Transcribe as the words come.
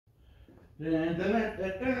Hello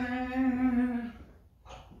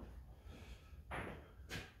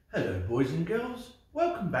boys and girls,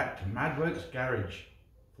 welcome back to Madworks Garage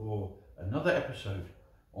for another episode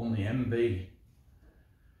on the MB.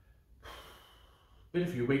 Been a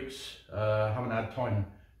few weeks, haven't had time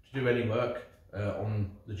to do any work on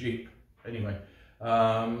the Jeep anyway.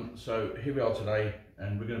 So here we are today,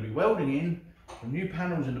 and we're going to be welding in some new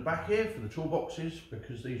panels in the back here for the toolboxes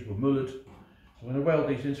because these were mullered. So I'm going to weld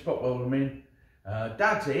these in, spot weld them in.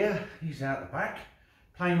 Dad's here, he's out the back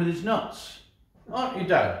playing with his nuts, aren't you,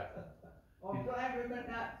 Dad? I'm playing with my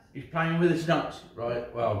nuts. He's playing with his nuts,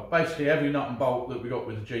 right? Well, basically every nut and bolt that we got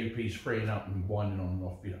with the Jeep he's freeing up and winding on and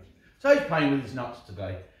off, you know. So he's playing with his nuts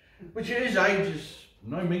today, which at his age is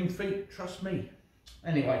no mean feat, trust me.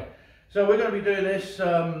 Anyway, so we're going to be doing this,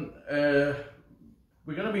 we're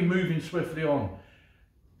going to be moving swiftly on.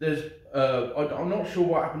 There's, I'm not sure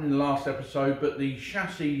what happened in the last episode, but the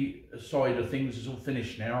chassis side of things is all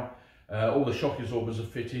finished now. All the shock absorbers are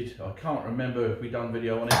fitted. I can't remember if we've done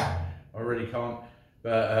video on it. I really can't.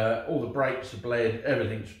 But all the brakes are bled,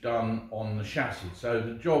 everything's done on the chassis. So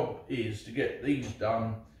the job is to get these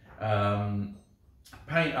done,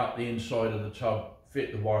 paint up the inside of the tub,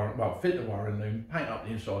 fit the wiring loom, paint up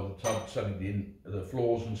the inside of the tub, selling the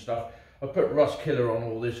floors and stuff. I put rust killer on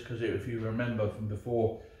all this because if you remember from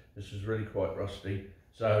before, this is really quite rusty.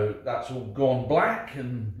 So that's all gone black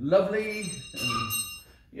and lovely. And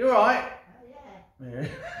you're right. Oh, yeah.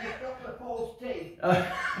 You've got the false teeth.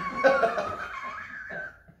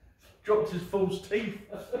 Dropped his false teeth.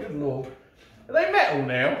 Good lord. Are they metal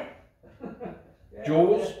now? Yeah,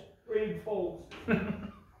 Jaws? Green false.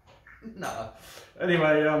 No.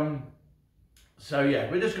 Anyway, so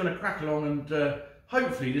yeah, we're just going to crack along and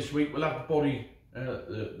hopefully this week we'll have the body,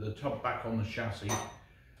 the tub back on the chassis,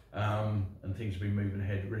 and things will be moving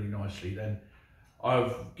ahead really nicely then.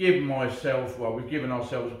 I've given myself, well, we've given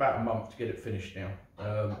ourselves about a month to get it finished now,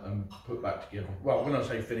 and put back together. Well, when I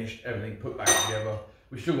say finished, everything put back together.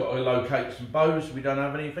 We've still got to locate some bows. We don't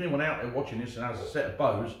have any. If anyone out there watching this and has a set of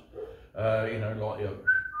bows, you know,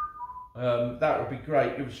 like that would be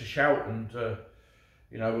great. Give us a shout, and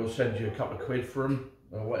you know, we'll send you a couple of quid for them,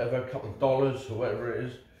 or whatever, a couple of dollars, or whatever it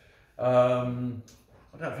is.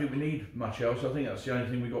 I don't think we need much else. I think that's the only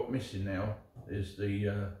thing we got missing now is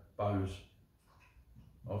the bows,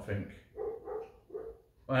 I think.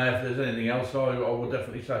 Well, if there's anything else, I will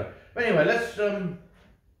definitely say. But anyway, let's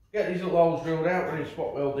get these little holes drilled out, really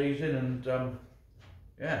spot weld these in, and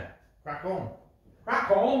yeah, crack on.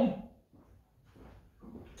 Crack on!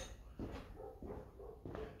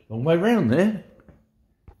 Long way round there.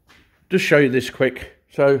 Just show you this quick.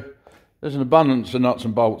 So there's an abundance of nuts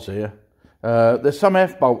and bolts here. There's some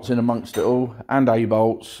F bolts in amongst it all, and A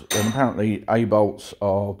bolts, and apparently A bolts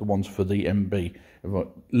are the ones for the MB.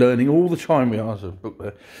 Learning all the time we are, as a book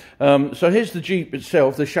there. So here's the Jeep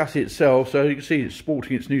itself, the chassis itself. So you can see it's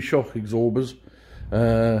sporting its new shock absorbers,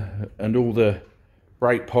 and all the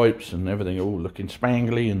brake pipes and everything, all looking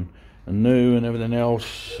spangly and new and everything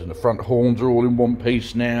else. And the front horns are all in one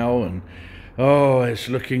piece now, and oh, it's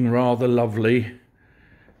looking rather lovely.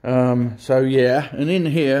 So yeah, and in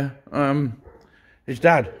here is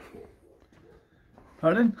Dad.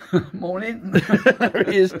 Pardon? Morning. There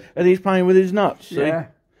he is, and he's playing with his nuts. See? Yeah.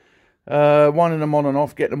 Winding them on and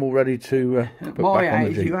off, getting them all ready to put My back on the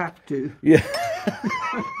age, Jeep. you have to. Yeah.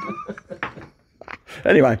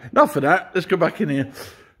 Anyway, enough of that. Let's go back in here.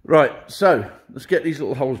 Right, so let's get these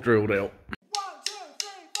little holes drilled out.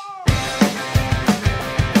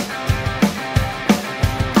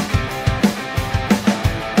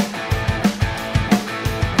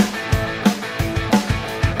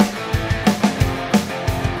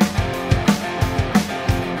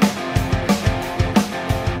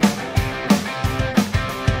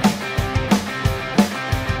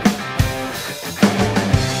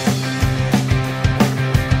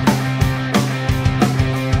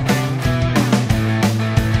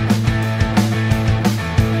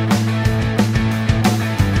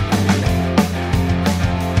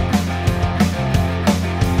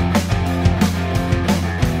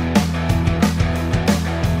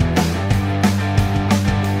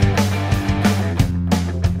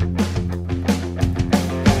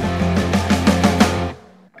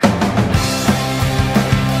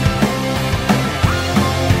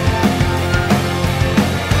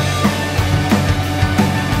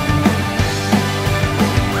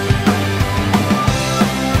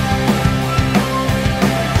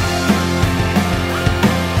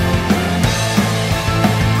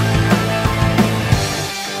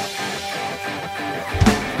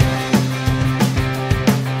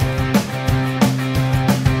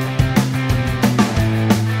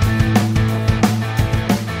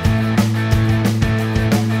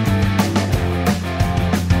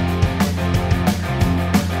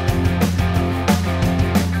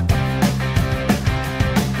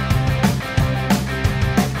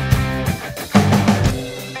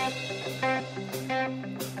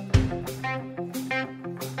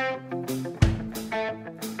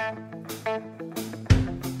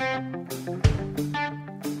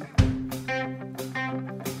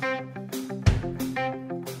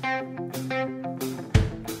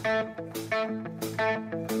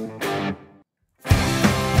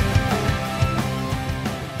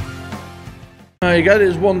 There you go,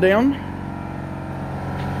 there's one down.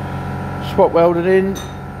 Spot welded in.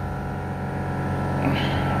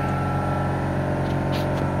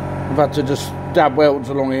 I've had to just dab welds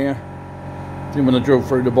along here. Didn't want to drill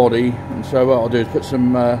through the body, and so what I'll do is put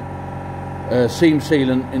some seam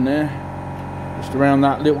sealant in there, just around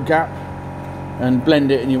that little gap, and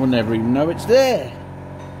blend it, and you will never even know it's there.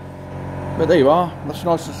 But there you are, that's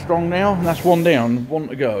nice and strong now, and that's one down, one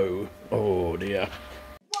to go. Oh dear.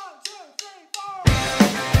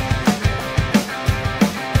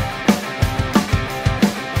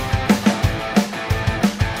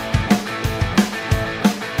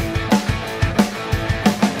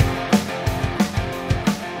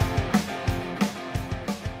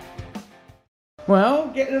 Well,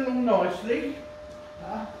 getting along nicely.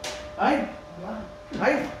 Hey?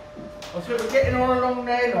 Hey? I said we're getting on along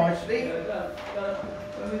there nicely.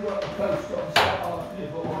 When we got the post on, start asking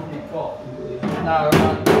if I wanted coffee. No,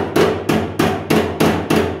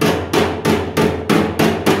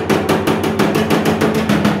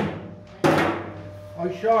 I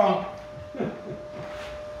shan't.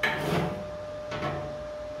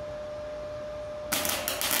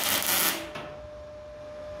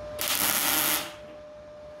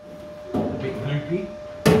 A bit loopy.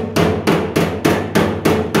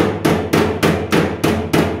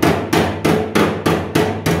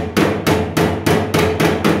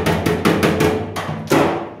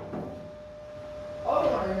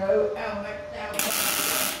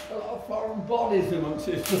 Bodies amongst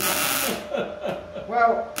us.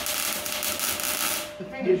 Well, the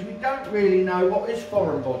thing is, we don't really know what is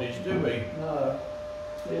foreign bodies, do we? No.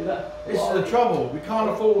 See that? This is the trouble. We can't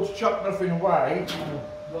afford to chuck nothing away. No.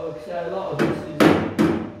 But like I say, a lot of this is.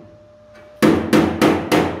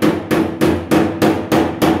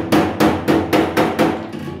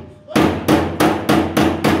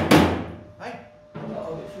 Hey? A lot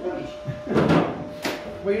of it's rubbish.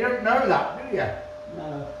 Well, you don't know that, do you?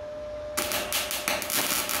 No.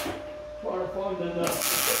 Trying to find enough.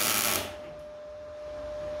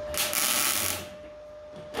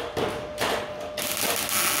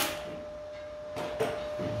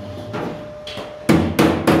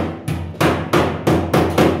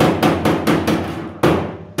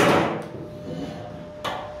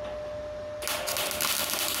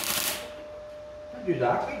 Don't do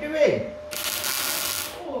that. What are you doing?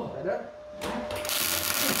 Oh, Better.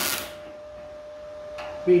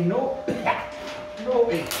 Be naughty.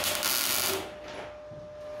 Naughty.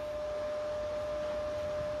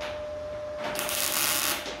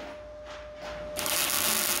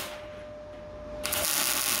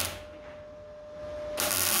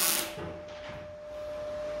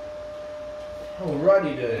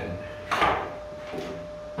 Alrighty then.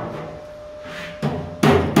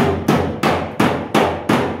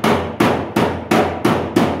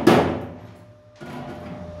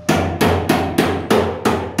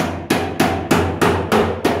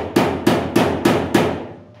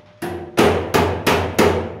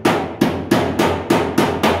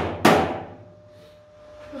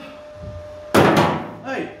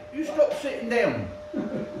 Hey, you stop sitting down.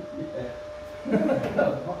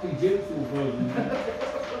 fucking jigsaw puzzle.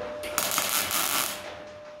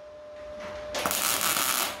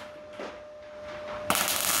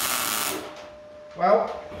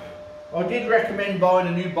 Well, I did recommend buying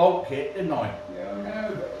a new bolt kit, didn't I? Yeah, I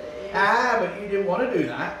know, but But you didn't want to do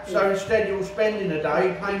that. So instead you'll spend in a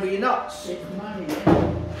day paying me your nuts. it's money, yeah.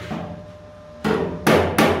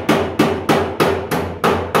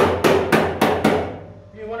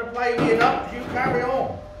 You want to play me your nuts, you carry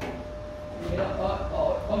on. Yeah,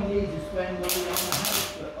 I need to spend money on the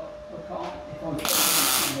house, but I can't if I'm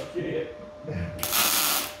spending too much here.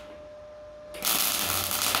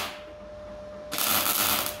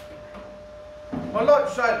 I'd like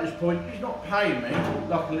to say at this point, he's not paying me,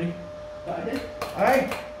 luckily. Pardon? Hey?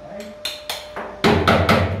 Hey?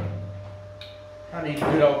 I need a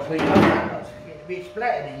good old clean up. That's getting a bit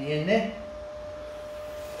splattered in the end there.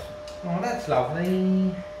 Oh, that's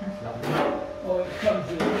lovely. That's lovely. Oh, it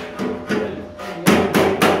comes with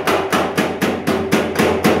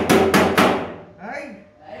Hey?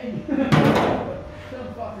 Hey! Some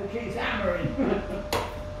fucker keeps hammering.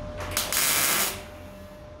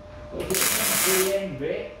 Look, it comes to the end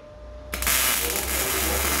bit.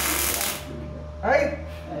 Hey?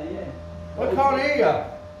 Yeah. I can't hear you.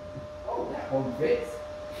 Oh, that one fits.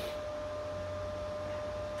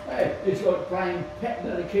 Hey, it's like playing pet,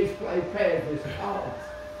 the kids play pairs with cards.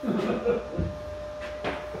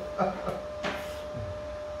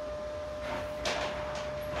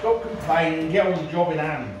 Stop complaining, get on the job in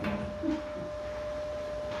hand.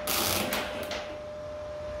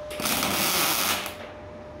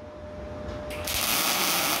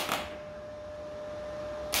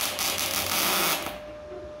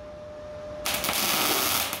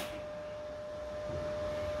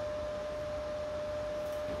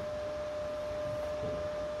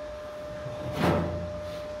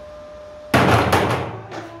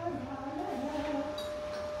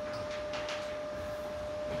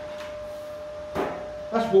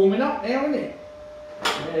 That's warming up now, isn't it?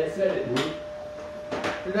 Yeah, it said it would.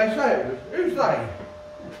 Did they say it was? Who's they?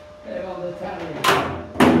 They're on the tally.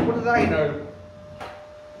 What do they know?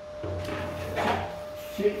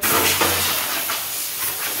 Shit.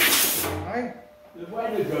 Hey? The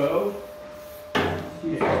weather girl,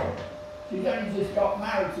 she's only just got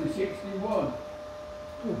married to 61.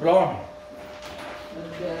 Oh, blimey.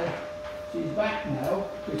 And she's back now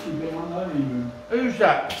because she's been on honeymoon. Who's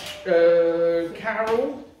that?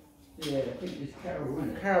 Carol? Yeah, I think it's Carol,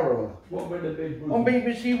 isn't it? Carol. What with the big boobs? On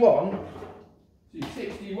BBC One? She's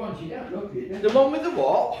 61, she don't look it, The one with the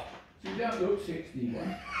what? She don't look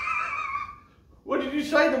 61. What did you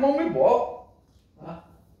say? The one with what? Huh?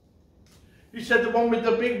 You said the one with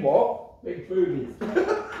the big what? Big boobies.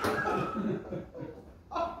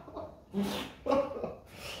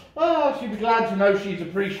 Oh, she'd be glad to know she's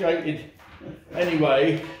appreciated.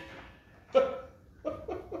 Anyway.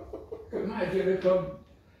 Imagine her come.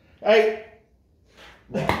 Hey.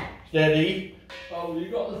 Steady. Oh,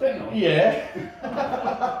 you got the thing on? Yeah.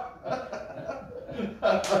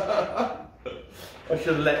 I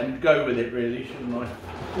should have let him go with it, really, shouldn't I?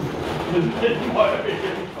 It might have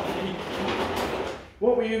been funny.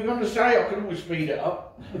 What were you going to say? I could always speed it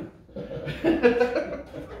up.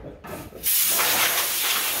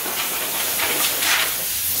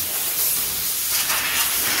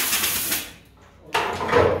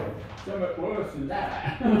 Something worse than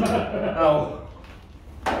that. Oh.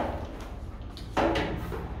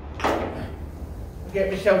 Get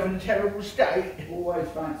myself in a terrible state. Always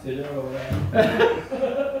fancied her around.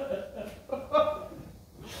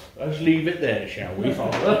 Let's leave it there, shall we,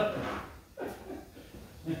 Father?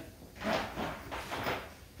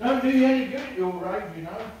 Don't do you any good at your age, you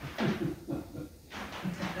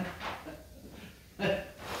know.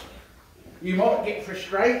 You might get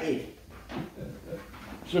frustrated.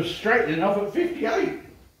 It's frustrating enough at 58.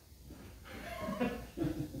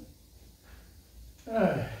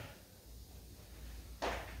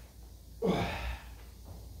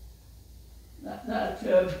 That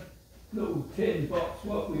little tin box,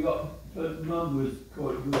 what we got for Mum was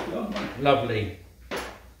quite good, wasn't it? Lovely.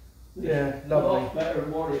 Yeah, A lovely. lot better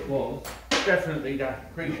than what it was. Definitely, Dad.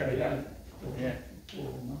 Appreciate that. Yeah.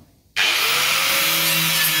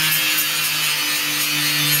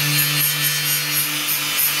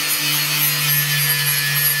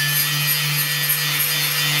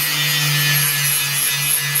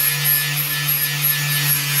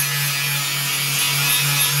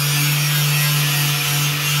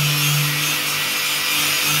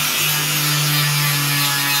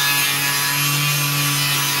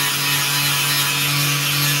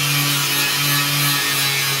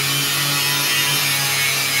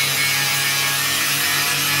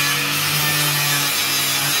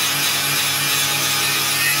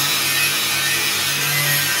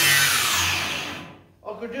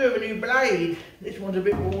 Could do with a new blade. This one's a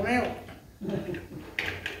bit worn out.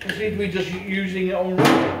 I seem to be just using it on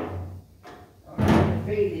rubber.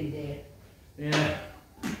 Feeling there. Yeah.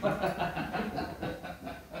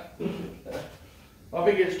 I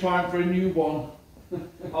think it's time for a new one.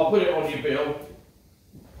 I'll put it on your bill.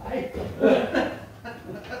 Hey.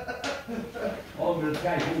 I'm going to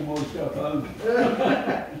take all my stuff home.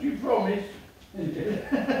 You promise?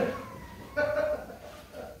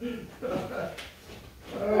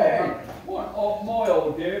 Hey, what off my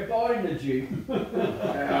old dear buying the Jeep.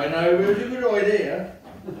 I know, it was a good idea.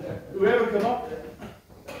 Whoever come up with it.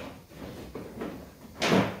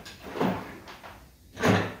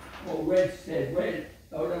 Well, Red said,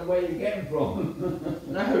 I don't know where you're getting from.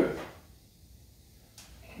 No.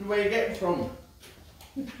 Where are you getting from?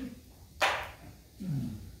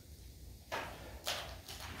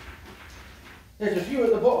 There's a few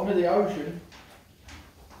at the bottom of the ocean.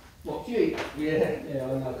 What, Jeep? Yeah. Yeah, I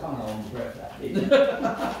know, I can't hold my breath that deep.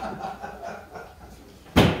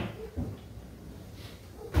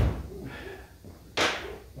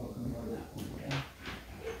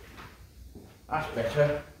 That's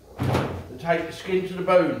better. To take the skin to the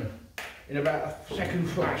bone in about a second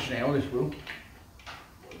flash now, this will.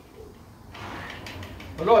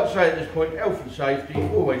 I'd like to say at this point, health and safety,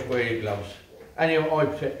 always wear your gloves and your eye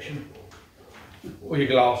protection or your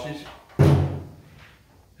glasses.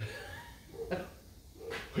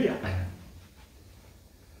 Yeah.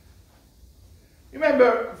 You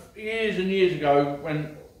remember years and years ago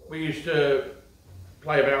when we used to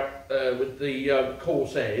play about with the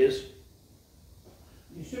Corsairs?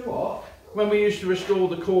 You sure what? When we used to restore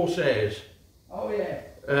the Corsairs. Oh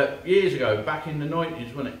yeah. Years ago, back in the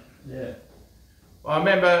 90s, wasn't it? Yeah. I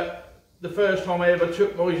remember the first time I ever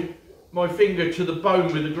took my finger to the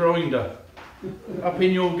bone with a grinder up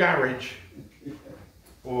in your garage.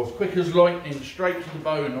 or as quick as lightning, straight to the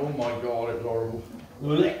bone. Oh my God, it was horrible.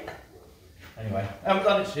 Anyway, I haven't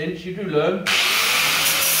done it since. You do learn.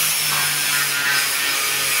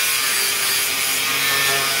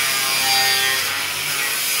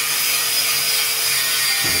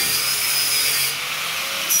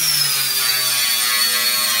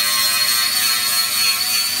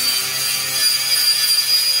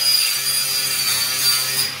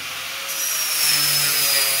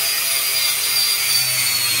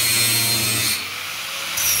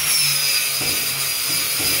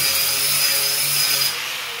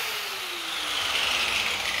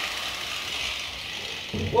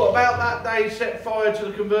 What about that day set fire to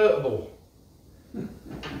the convertible?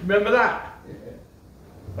 Remember that? Yeah.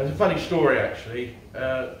 It's a funny story actually.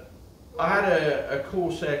 I had a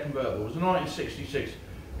Corsair convertible. It was a 1966.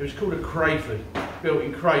 It was called a Crayford, built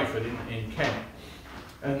in Crayford in Kent.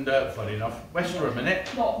 And funny enough, Westerham,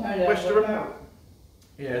 innit? Not many Westerham?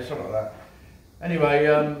 Yeah, something like that. Anyway,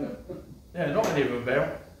 yeah, not many of them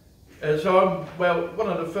about. So well, one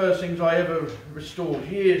of the first things I ever restored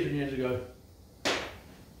years and years ago.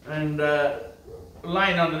 And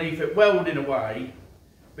laying underneath it, welding away,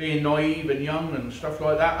 being naive and young and stuff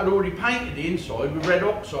like that, I'd already painted the inside with red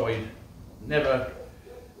oxide. Never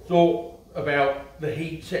thought about the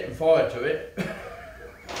heat setting fire to it.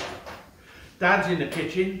 Dad's in the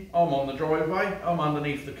kitchen, I'm on the driveway, I'm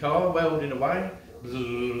underneath the car, welding away,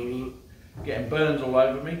 getting burns all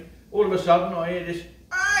over me. All of a sudden I hear this,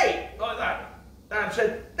 "Hey!" like that. Dad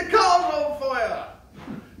said, "The car's on fire!"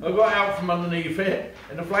 I got out from underneath it,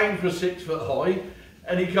 and the flames were 6 foot high,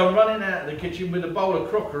 and he come running out of the kitchen with a bowl of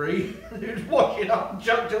crockery, and he was washing up and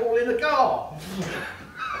chucked it all in the car.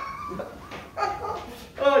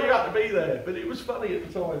 Oh, you had to be there, but it was funny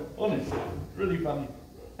at the time, honestly, really funny.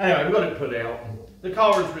 Anyway, we got it put out, and the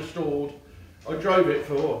car was restored. I drove it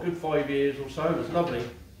for a good 5 years or so, it was lovely.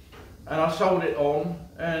 And I sold it on,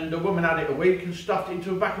 and the woman had it a week and stuffed it into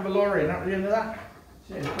the back of a lorry, and that was the end of that.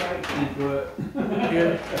 Said brakes didn't work.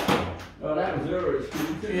 Yeah. Well, that was her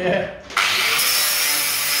excuse. Yeah.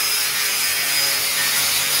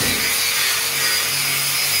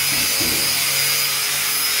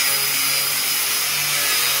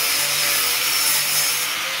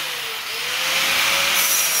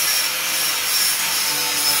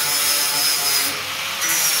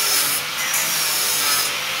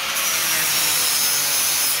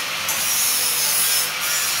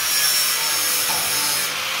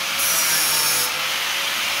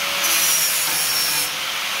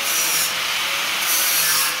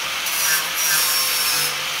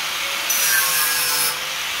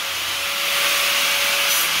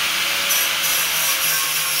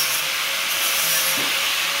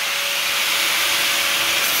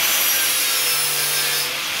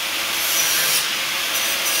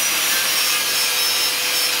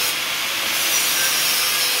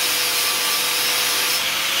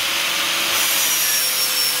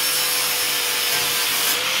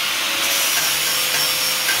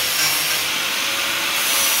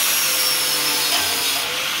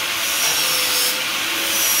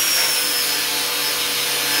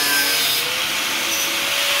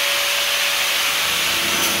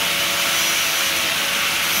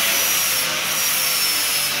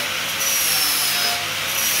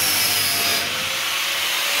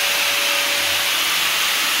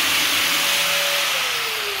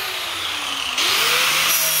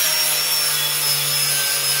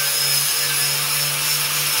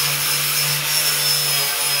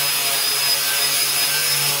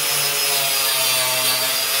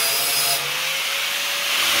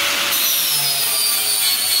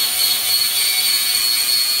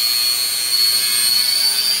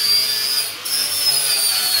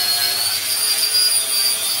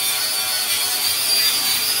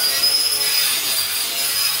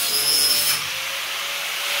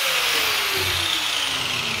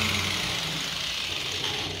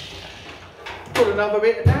 Another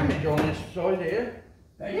bit of damage on this side here.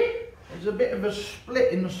 There's a bit of a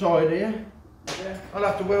split in the side here. Yeah. I'll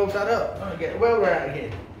have to weld that up. I'll get the welder out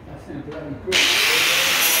again. That sounds bloody good.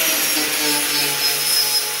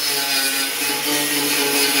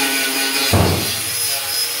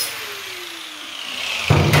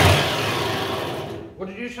 What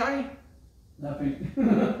did you say? Nothing.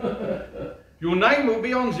 Your name will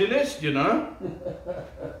be on the list, you know.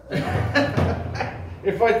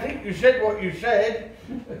 If I think you said what you said,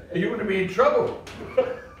 you're going to be in trouble.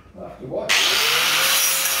 I'll have to watch.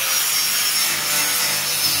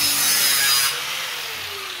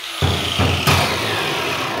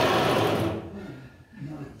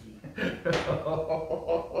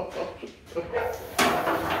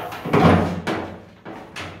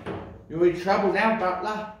 You're in trouble now,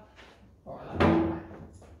 butler. Alright.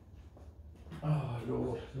 Oh,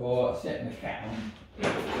 Lord. So I set my cat on.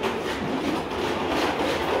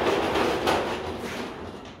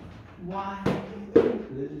 Why?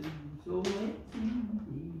 So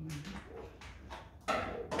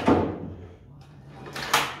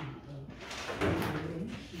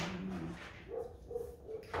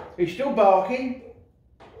He's still barking.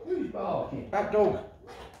 Who's barking? That dog.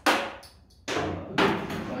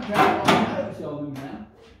 I can't notice of him now.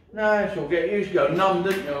 No, she'll get used to go numb,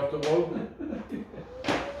 didn't you, after a while?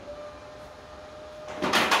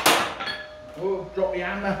 Oh, drop your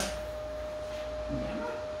hammer. Yeah.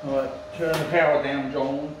 Alright, turn the power down,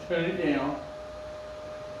 John. Turn it down.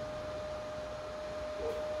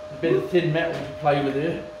 A bit of thin metal to play with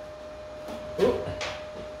here. Oh.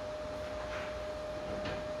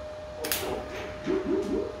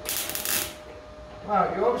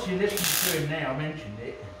 Well, you're obviously listening to him now, I mentioned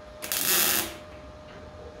it.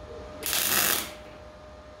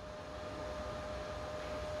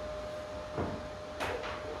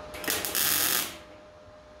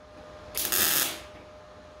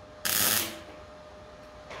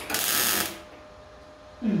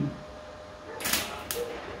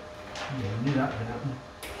 Yeah, I knew that would happen.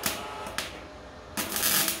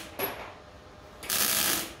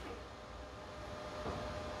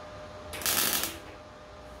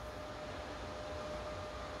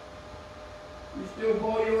 You still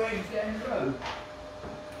boil your eggs down the road?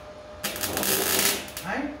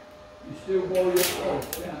 Hey? You still boil your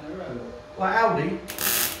eggs down the road? Like Aldi?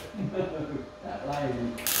 No, that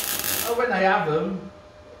lady. Oh, when they have them.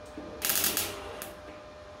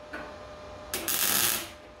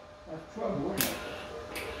 That's trouble, isn't it?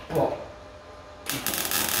 What?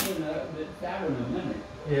 You know, it's having them, isn't it?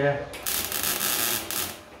 Yeah.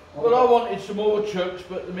 Well, I wanted some more chucks,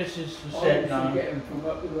 but the missus said I used to no. get them from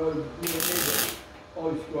up the road near the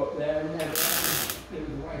ice got there and never, it was a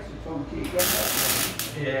waste of time to keep going up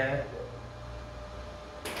there. Yeah.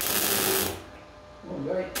 Well, they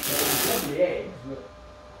were lovely eggs, but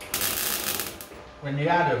When you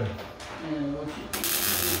had them. you know, well,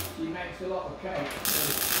 she makes a lot of cake, so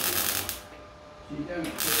she don't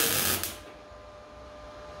get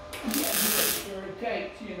for her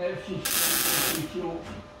cakes, you know, she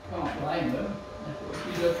can't blame them. That's what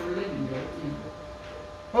she does for a living, you know.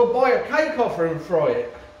 Well, buy a cake off her and fry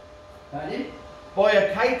it. Pardon? Buy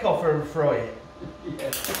a cake off her and fry it.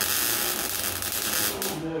 Yeah.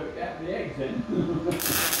 Oh no, it can't be eggs then.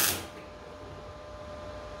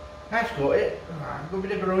 That's got it. Got a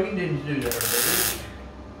bit of grinding to do there a bit.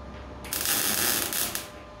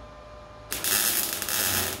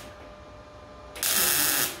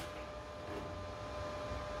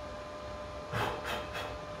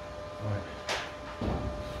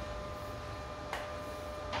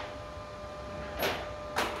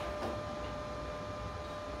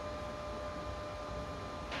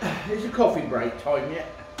 Is it coffee break time yet?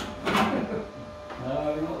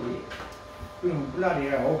 No, not yet. Oh, bloody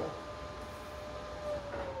hell.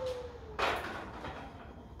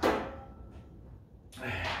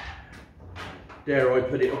 Dare I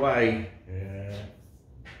put it away? Yeah.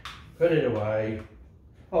 Put it away.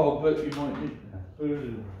 Oh, but you might need that.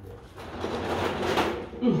 You've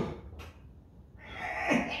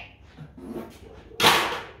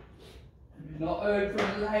not heard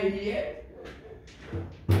from the lady yet?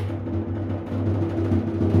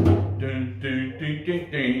 Dun, dun, dun, dun,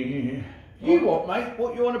 dun. You what, mate?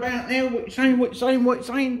 What you on about now? What you saying? What you saying? What you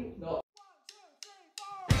saying? Not.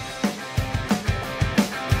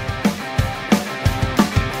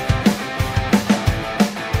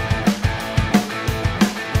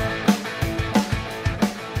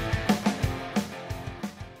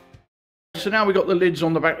 So now we've got the lids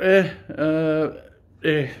on the back there.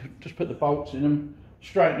 Yeah, just put the bolts in them,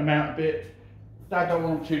 straighten them out a bit. Dad don't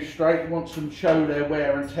want them too straight, he wants them to show their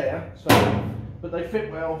wear and tear. So, but they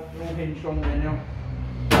fit well, they're all hinged on there now.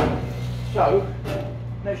 So,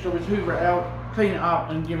 next job is hoover it out, clean it up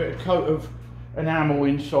and give it a coat of enamel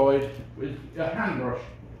inside with a hand brush.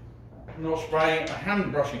 Not spraying, a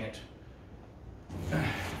hand brushing it.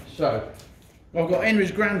 So, I've got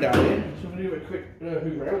Henry's granddad in, so I'm going to do a quick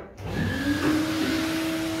hoover out.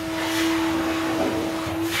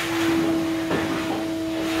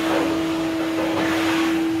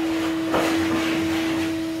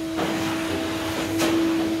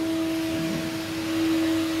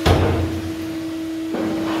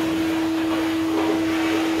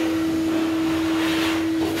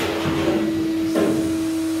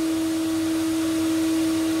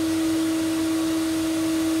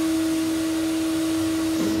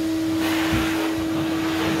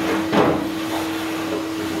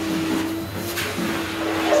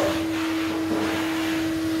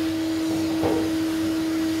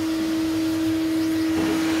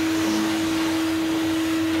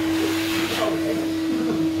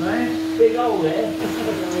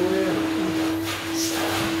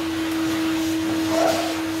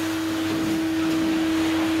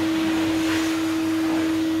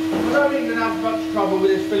 trouble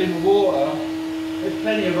with this filling with water. There's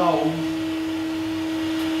plenty of holes.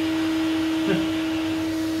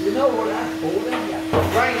 You know what that's for, don't you?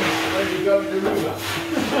 Rain when you go to the river.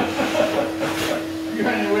 You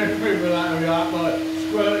ain't away from with that, like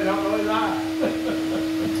squirting up like that.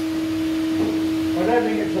 I don't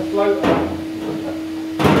think it's a floater.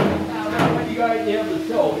 Now, when you go out the other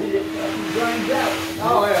side, it drains out.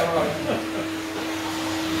 Oh yeah, right.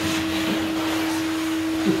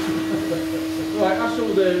 Right, that's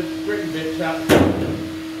all the written bits out.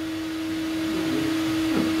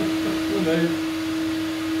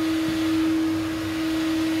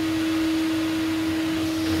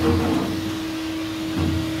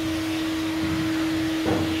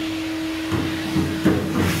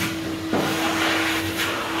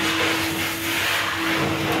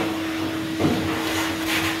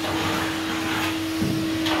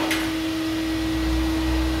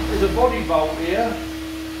 There's a body bolt here.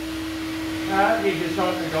 Needs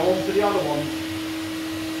something to go on to the other ones.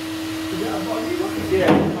 Is that a body bolt? Yeah,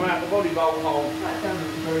 come out the body bolt hole. That sounds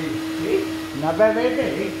very big. Not very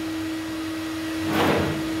big.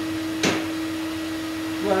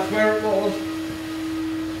 Well, that's where it was.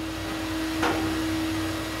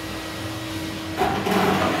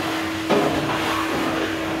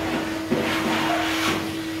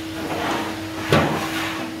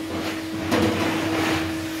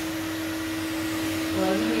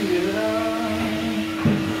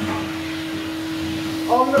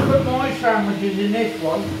 I'm going to put my sandwiches in this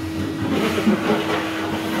one.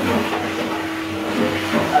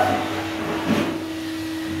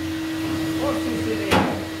 What's this in here?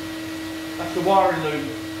 That's the wiring loom.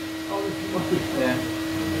 Oh, this is what it's Yeah.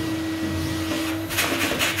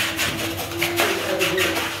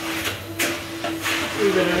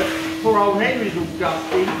 Even poor old Henry's all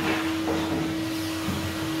dusty.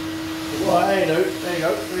 Right, there you go. There you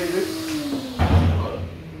go. There you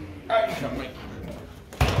go. Out you come, mate.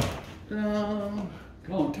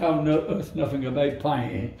 Can't tell us nothing about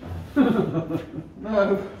painting.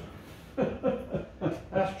 No.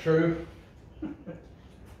 That's true.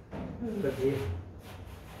 You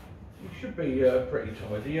should be pretty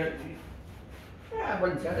tidy. Yeah, I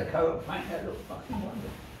wouldn't had a coat of paint, that looked fucking wonderful.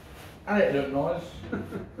 And it looked nice.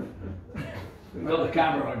 We've got the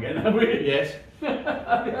camera again, have we? Yes.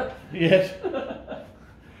 Yes.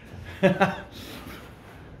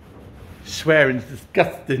 Swearing's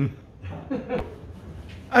disgusting.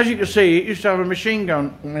 As you can see, it used to have a machine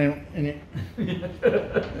gun in it.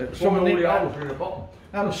 Someone all the holes in the bottom.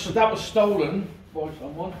 That was stolen by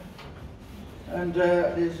someone. And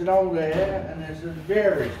there's an hole there, and there's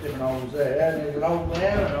various different holes there, and there's an hole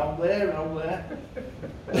there, and an hole there, and an hole there.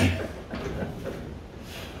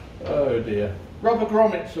 Oh dear. Rubber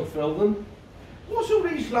grommets will fill them. What's all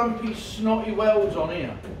these lumpy, snotty welds on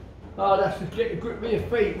here? Oh, that's to get a grip with your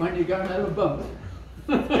feet when you're going over bumps.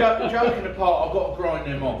 Joking apart, I've got to grind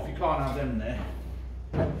them off. You can't have them there.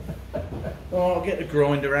 Oh, I'll get the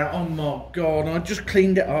grinder out. Oh my God, I just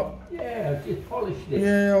cleaned it up. Yeah, I just polished it.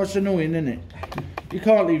 Yeah, it's annoying, isn't it? You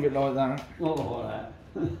can't leave it like that. Not like that.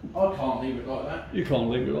 I can't leave it like that. You can't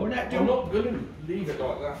leave it like that. I'm not going to leave it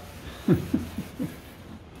like that.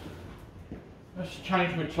 Let's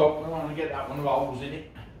change my top. I want to get that one with holes in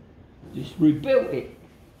it. Just rebuilt it.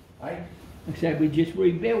 Hey? I said we just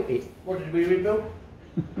rebuilt it. What did we rebuild?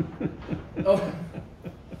 Oh.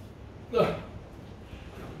 Look.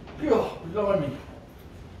 God, blimey.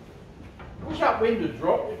 Wish that wind had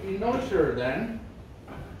dropped. It'd be nicer then.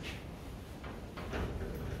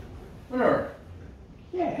 Wouldn't it?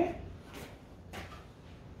 Yeah.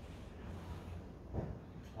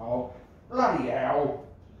 Oh, bloody hell.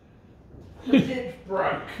 The zip's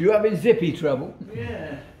broke. You having zippy trouble?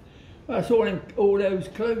 Yeah. That's all those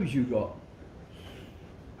clothes you got.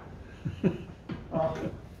 Oh,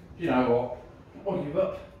 you know what? I'll give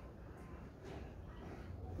up.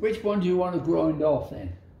 Which one do you want to grind off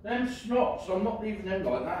then? Them snots, I'm not leaving them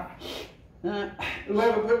like that. Uh,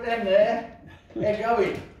 Whoever put them there, they're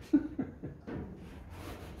going.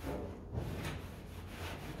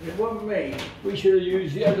 It wasn't me. we should have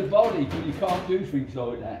used the other body, but you can't do things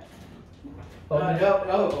like that. The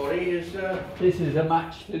other body is This is a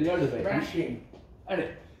match to the other bit. crashing. Isn't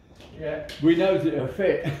it? Yeah. We know that it'll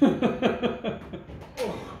fit.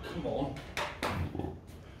 Oh, come on.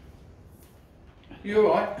 You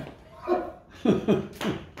alright? Got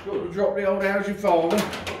to drop the old housey folder.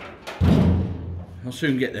 I'll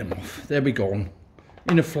soon get them off. They'll be gone.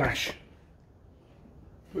 In a flash.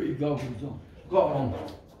 Put your goggles on. Got them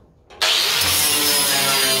on.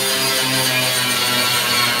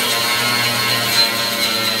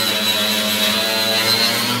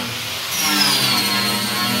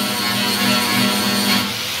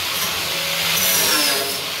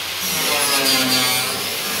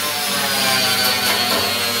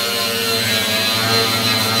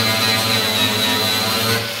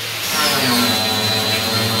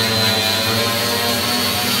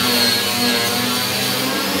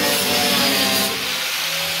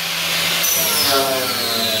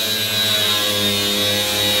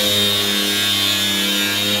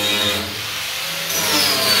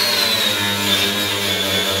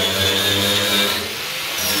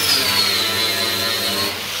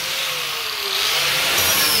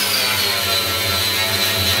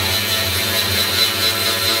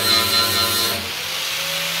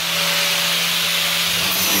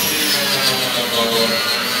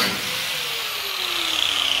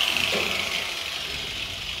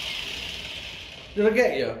 Did I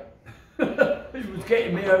get you? It was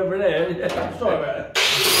getting me over there. Yeah. Sorry about that.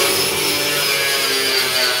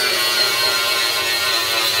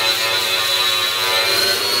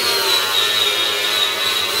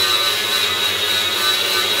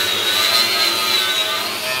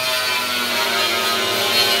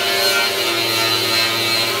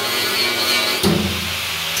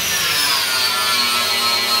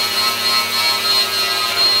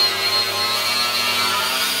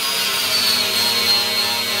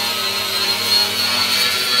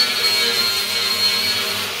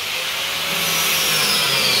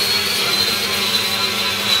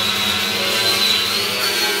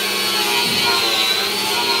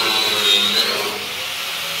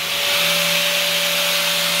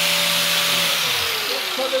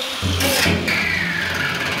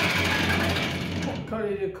 What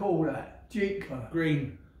colour do you call that? Jeep colour?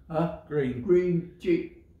 Green. Huh? Green. Green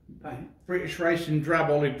Jeep paint. British Racing drab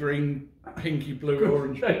olive green, pinky blue,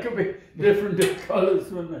 orange. They could be different colours,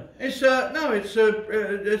 wouldn't they? It's no, it's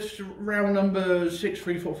round number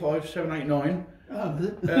 6345789.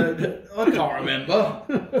 I can't remember.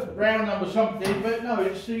 Round number something, but no,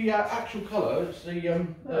 it's the actual colour. It's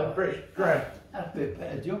the British drab. That'd be a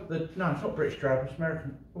better job. No, it's not British drab. It's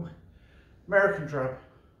American. American drab.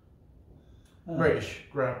 British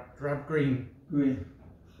drab green. Green.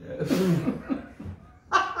 Yeah.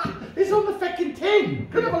 It's on the fucking tin.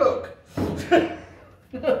 Come have a look.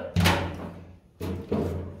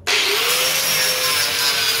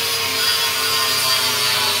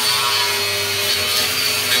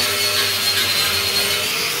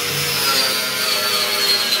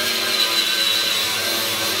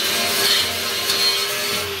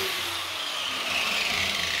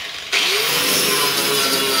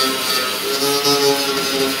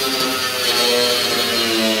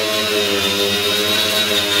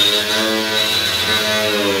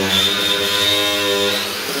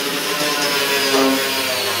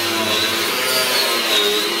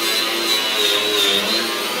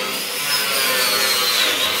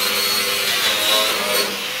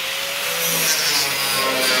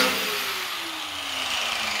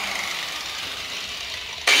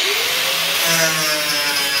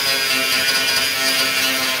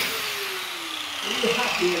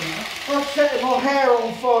 I'm setting my hair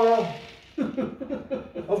on fire.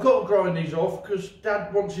 I've got to grind these off because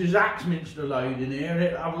Dad wants his Axminster load in here and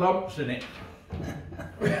it'll have lumps in it.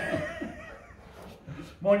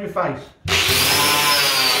 Mind your face.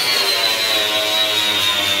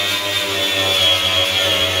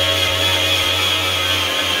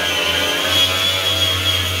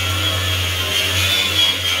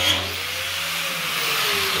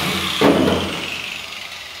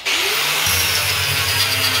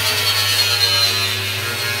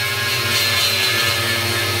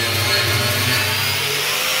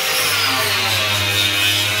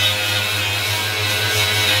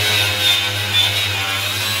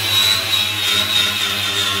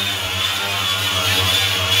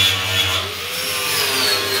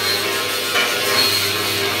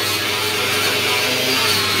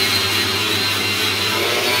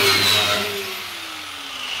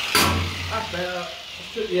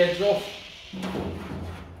 Took the edge off.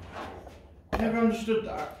 Never understood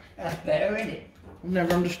that. That's better, isn't it?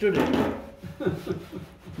 Never understood it.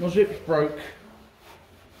 My zips broke.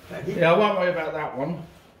 Yeah, I won't worry about that one.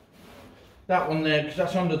 That one there, because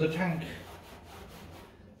that's under the tank.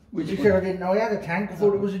 Which You one? said I didn't know he had a tank. I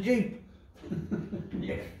thought it was a Jeep.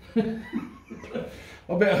 Yeah.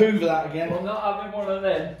 I better hoover that again. Well, not having one of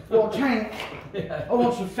them. What, a tank? Yeah. I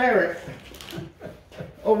want some ferret.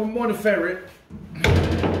 I want a ferret.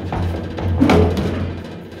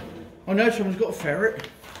 I know someone's got a ferret.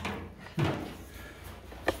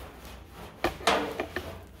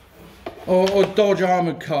 Or a Dodge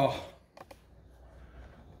armoured car.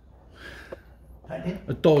 Pardon?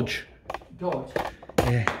 A Dodge. Dodge.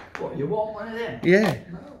 Yeah. What, you want one of them? Yeah.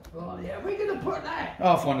 No. Well, yeah, we're going to put that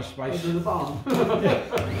I'll find a space. under the barn.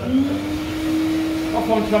 I'll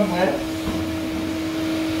find somewhere.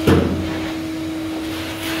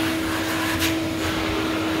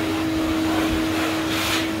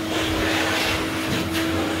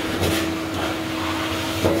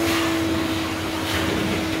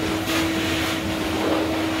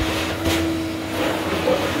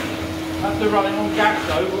 After running on gas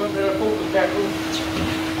though, we won't be able to afford the petrol.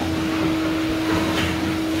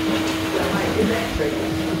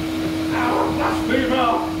 Oh, blasphemer!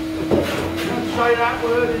 Don't say that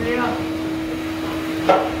word in here.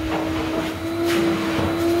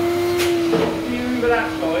 Can you remember that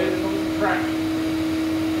side and on the crack?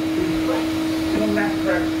 On that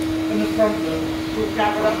crack, in the front of them, we'll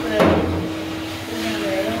gather up there. In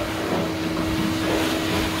there.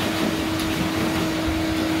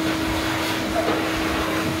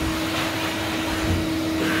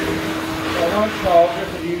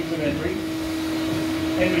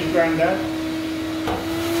 Grandad?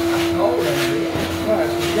 Oh, yeah. Well,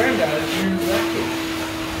 it's his Grandad's new racket.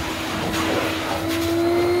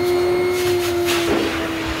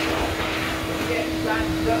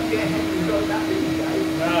 Don't get Henry got that these days.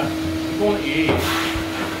 No, quality is.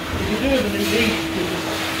 You can do with the new leads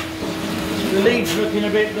because the lead's looking a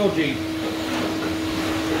bit dodgy.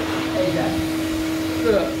 Exactly.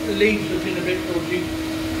 Look, the lead's looking a bit dodgy.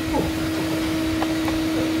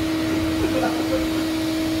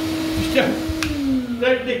 Just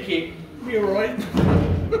don't lick it. Be alright.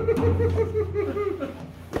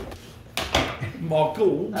 My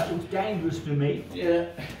God. That was dangerous to me. Yeah,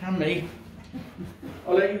 and me.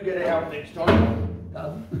 I'll let you get it out next time.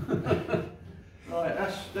 Right,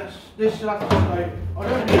 that's this will have to stay. I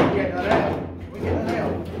don't need to get that out. Can we get that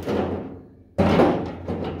out? No,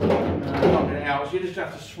 I can't get it out, so you just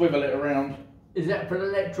have to swivel it around. Is that for the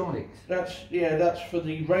electronics? That's for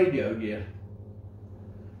the radio gear.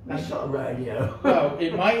 That's not a radio. Well,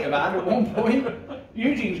 it might have had at one point.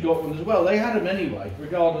 Eugene's got one as well. They had them anyway,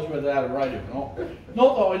 regardless whether they had a radio or not.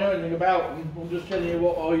 Not that I know anything about them. I'm just telling you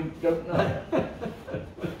what I don't know.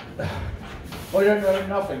 I don't know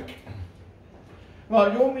nothing. Right,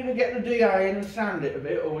 do you want me to get the DA in and sand it a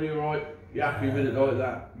bit, or are you right? You happy with it like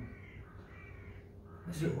that?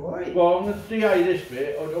 Is it right? Well, I'm going to DA this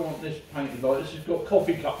bit. I don't want this painted like this. It's got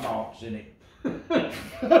coffee cup marks in it.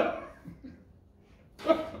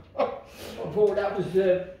 I thought that was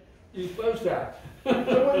you supposed to have. So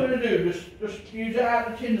what I'm going to do, just use it out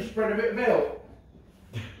of the tin to spread a bit of milk.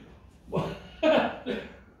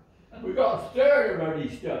 We got a stirrer ready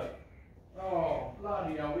stuff. Oh,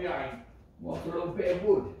 bloody hell, we ain't. What's a little bit of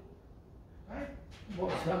wood? Hey?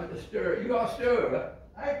 What's something to stir? You got a stirrer?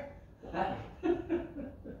 Hey? Have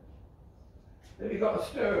you got a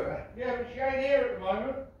stirrer? Yeah, but she ain't here at the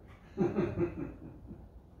moment.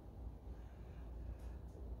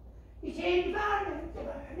 It's in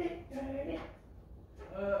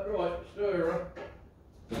Right, stirrer.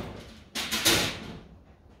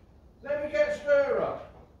 Let me get a stirrer.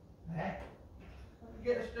 Huh? Let me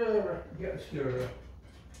get a stirrer. Get a stirrer.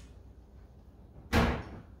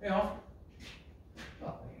 Yeah.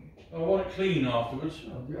 I want it clean afterwards.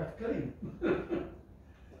 Oh, you have to clean.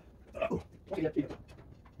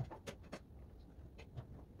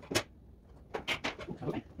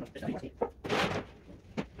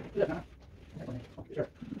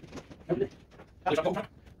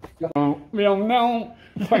 Meow now,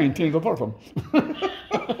 painting the bottom.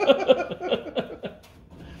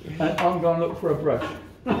 And I'm going to look for a brush.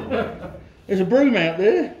 There's a broom out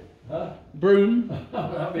there. Huh? Broom.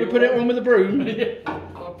 We put it on with a broom.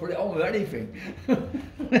 I'll put it on with anything.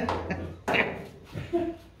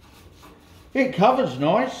 It covers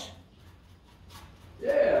nice.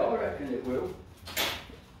 Yeah, I reckon it will.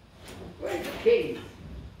 Where's the key?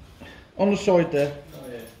 On the side there. Oh,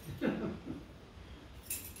 yeah.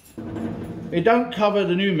 It don't cover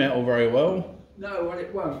the new metal very well. No, well,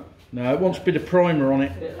 it won't. No, it wants a bit of primer on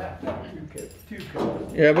it. Two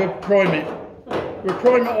colours. Yeah, we'll prime it. We'll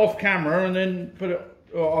prime it off camera and then put it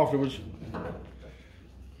afterwards.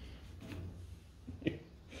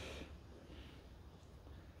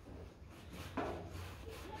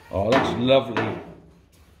 Oh, that's lovely.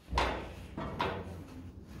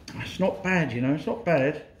 It's not bad, you know, it's not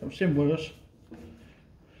bad. I've seen worse.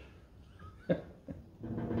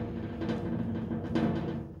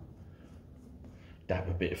 Dab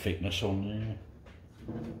a bit of thickness on there.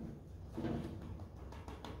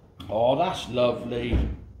 Oh, that's lovely.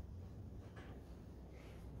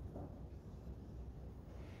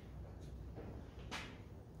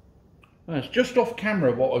 It's just off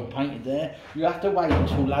camera what I've painted there. You have to wait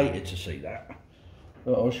until later to see that.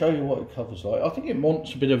 But I'll show you what it covers like. I think it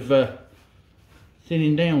wants a bit of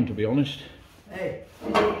thinning down, to be honest. Hey.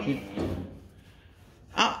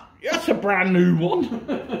 Ah, that's a brand new one.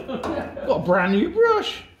 Got a brand new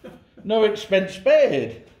brush. No expense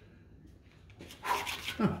spared.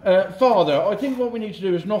 Father, I think what we need to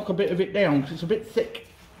do is knock a bit of it down because it's a bit thick.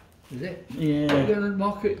 Is it? Yeah. You're going to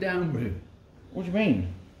knock it down, Roo. What do you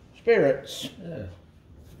mean? Spirits. Yeah.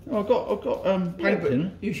 Oh, I've got painting. Yeah,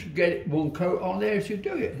 you should get it one coat on there to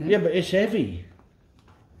do it. Yeah, but it's heavy.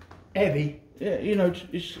 Heavy. Yeah, you know,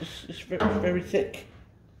 it's very thick.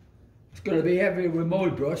 It's going to be heavy with my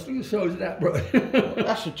brush. Look at the size of that brush.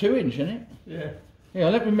 That's a 2-inch, isn't it? Yeah. Yeah,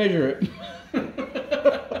 let me measure it.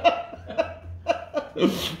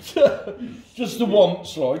 Just the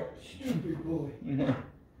once, like. Stupid boy. Yeah.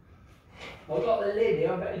 I've got the lid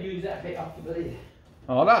here. I better use that bit off the lid.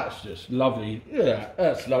 Oh, that's just lovely. Yeah,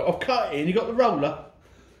 that's lovely. I've cut it in. You got the roller.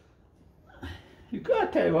 You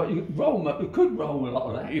got to tell you what, you could roll a lot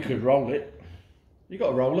of that. You could roll it. You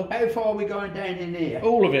got a roller? How far are we going down in here?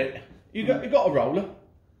 All of it. You got a roller?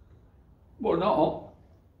 Well, not.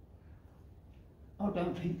 I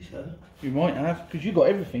don't think so. You might have, because you got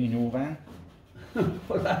everything in your van.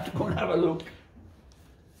 I'll have to go and have a look.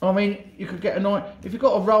 I mean, you could get a nice, if you've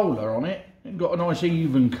got a roller on it, and got a nice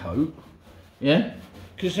even coat, yeah?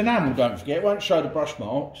 Because enamel, don't forget, won't show the brush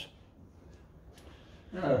marks.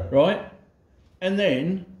 No. Right? And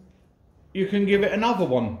then you can give it another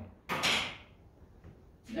one.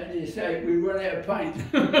 Then you say we run out of paint.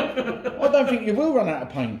 I don't think you will run out of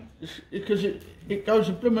paint, because it goes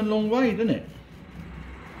a blooming long way, doesn't it?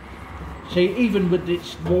 See, even with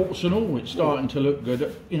its warts and all, it's starting to look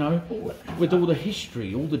good, you know, with all the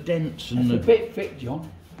history, all the dents and It's a bit thick, John.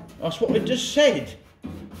 That's what I just said.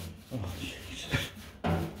 Oh, Jesus.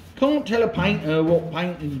 Can't tell a painter what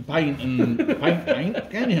paint is paint and paint,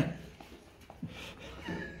 can you?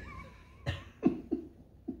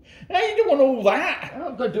 How you doing all that?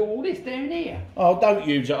 I've got to do all this down here. Oh, don't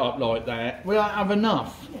use it up like that. We don't have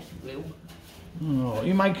enough. Yes, Will. Oh,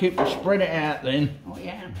 you make it, spread it out then. I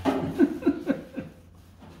am.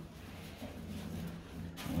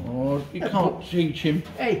 Oh, you can't teach him.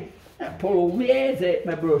 Hey, that pull all my hairs out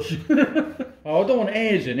my brush. Oh, I don't want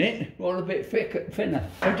hairs in it. Want a bit thinner.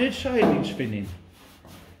 I did say it needs thinning.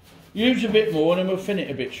 Use a bit more and then we'll thin it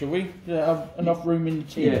a bit, shall we? Have enough room in the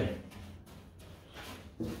tin. Yeah.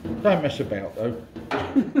 Don't mess about though.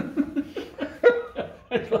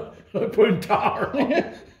 It's like putting tar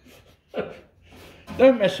on.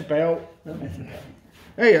 Don't mess about. Don't mess about.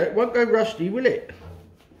 Hey, it won't go rusty, will it?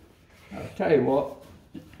 I'll tell you what,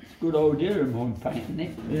 it's a good idea of mine painting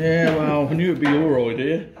it. Yeah, well, I knew it'd be your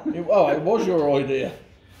idea. It was your idea.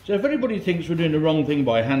 So if anybody thinks we're doing the wrong thing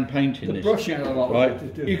by hand painting The this, brushing had a lot right, of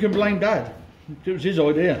it to do. you can blame Dad. It was his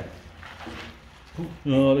idea.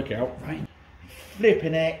 Oh, look out. Right.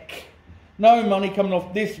 Flipping heck. No money coming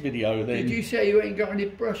off this video then. Did you say you ain't got any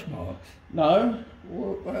brush marks? No.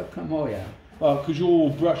 Well, how come I have? Well, because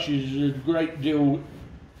your brush is a great deal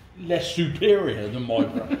less superior than my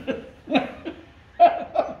brush.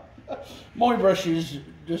 My brush is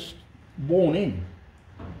just worn in.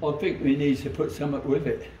 I think we need to put something with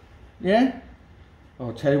it. Yeah?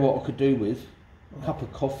 I'll tell you what I could do with. A cup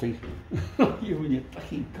of coffee. You and your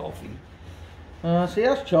fucking coffee. See,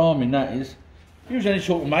 that's charming, that is. If you was any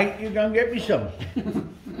sort of mate, you go and get me some.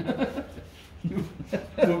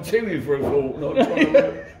 Don't see me for a fortnight trying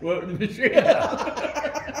to work the machine.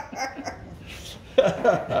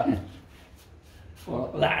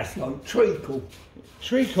 Well, that's like treacle.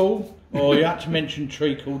 Treacle? Oh, you had to mention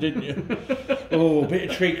treacle, didn't you? Oh, a bit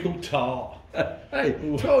of treacle tart. Hey,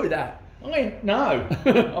 try that. I ain't, no.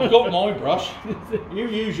 I've got my brush. You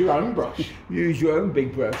use your own brush. Use your own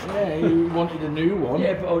big brush. Yeah, you wanted a new one.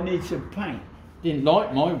 Yeah, but I need some paint. Didn't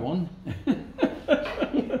like my one.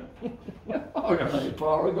 I don't know how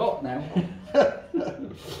far I got now.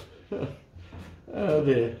 Oh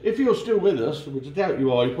dear. If you're still with us, which I doubt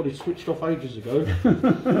you are, you probably switched off ages ago.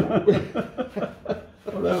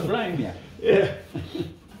 I don't blame you. Yeah.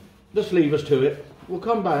 Just leave us to it. We'll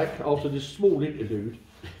come back after this small interlude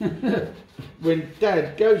when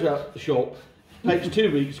Dad goes out the shop, takes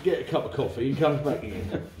 2 weeks to get a cup of coffee and comes back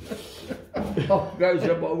in. Oh, goes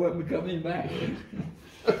up, I won't be coming back.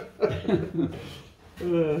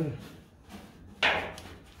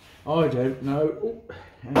 I don't know. Oh,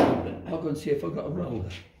 I'll go and see if I've got a roller.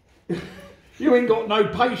 you ain't got no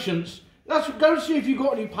patience. Go and see if you've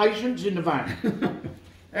got any patience in the van.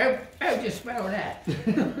 How'd you spell that?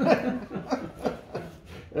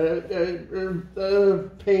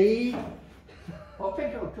 P. I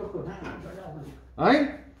think I took a hand, but I was...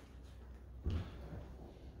 Eh?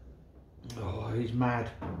 Oh, he's mad.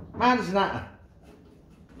 Mad as that.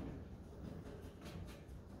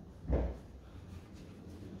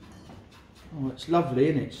 Oh, it's lovely,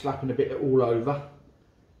 isn't it? Slapping a bit all over.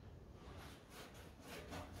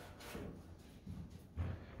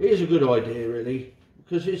 It is a good idea, really,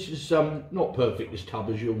 because this is not perfect, this tub,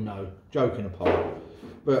 as you'll know, joking apart.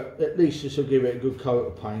 But at least this will give it a good coat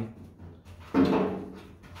of paint.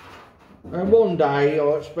 And one day, I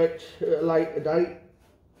expect at a later date,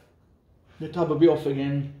 the tub will be off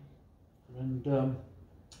again, and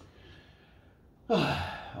I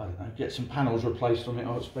don't know, get some panels replaced on it,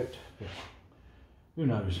 I expect. But who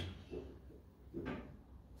knows?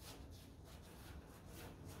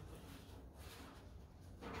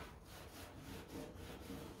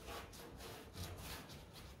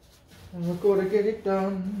 And we've got to get it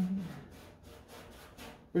done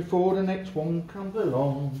before the next one comes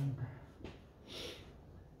along.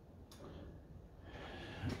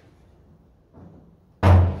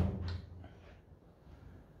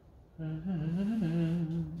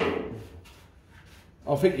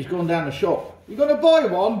 I think he's gone down the shop. You gonna buy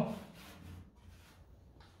one?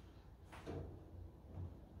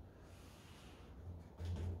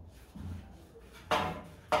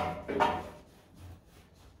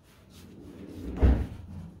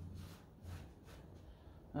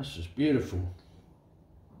 That's just beautiful.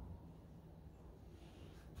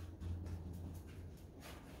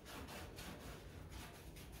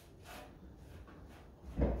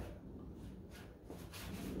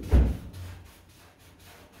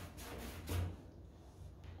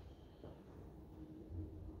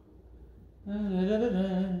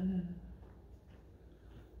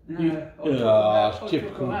 That's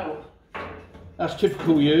typical. That's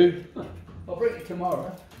typical you. I'll bring it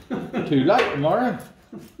tomorrow. Too late tomorrow.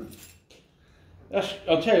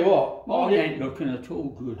 I'll tell you what. Mine ain't looking at all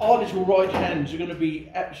good. Our little right hands are going to be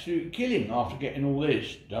absolute killing after getting all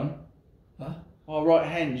this done. Huh? Our right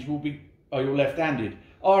hands will be. Oh, you're left-handed.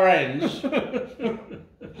 Our hands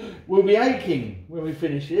will be aching when we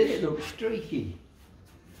finish this. It looks streaky.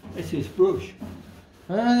 This is brush.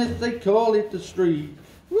 And they call it the streak.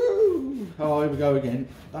 Woo! Oh, here we go again.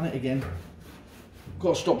 Done it again.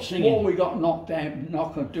 Got to stop singing. What we got knocked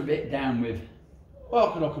a bit down with? Well,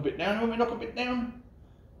 I can knock a bit down. Can we knock a bit down?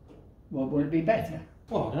 Well, would it be better?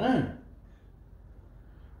 Well, I don't know.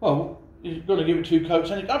 Well, you've got to give it 2 coats.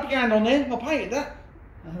 And don't put your hand on there. I painted that.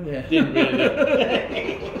 Oh yeah. Didn't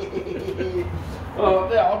really. Oh,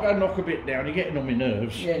 there, I'll go knock a bit down. You're getting on my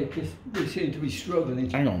nerves. Yeah, because we seem to be struggling.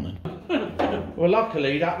 Hang on then. Well,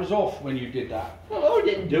 luckily that was off when you did that. Well, I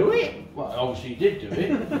didn't do it. Well, obviously you did do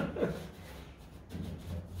it.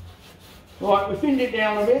 Right, we thinned it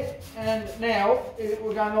down a bit, and now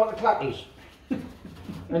we're going like the clappers.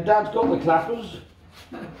 And Dad's got the clappers.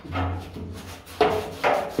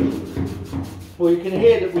 Well, you can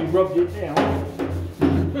hear that we rubbed it down.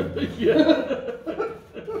 Yeah.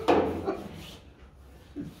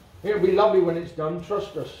 It'll be lovely when it's done,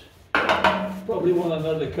 trust us. Probably want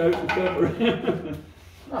another coat to cover it.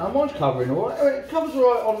 No, mine's covering all right. It covers all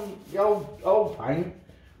right on the old paint.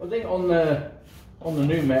 I think on the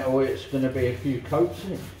new metal it's going to be a few coats,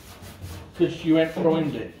 isn't it? Because you ain't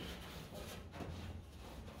primed it.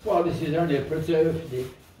 Well, this is only a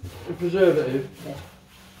preservative. A preservative?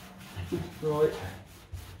 Yeah. Right.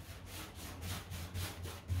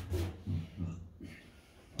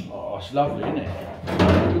 Oh, it's lovely, isn't it?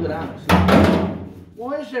 Look at that.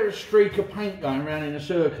 Why is there a streak of paint going around in a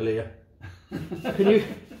circle here? Can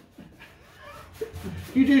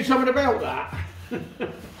you do something about that?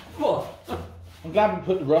 What? I'm glad we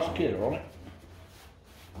put the rust killer on it.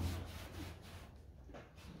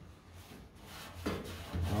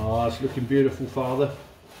 Oh, it's looking beautiful, Father.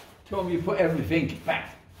 Tell me you put everything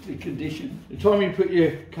back to condition. The time you put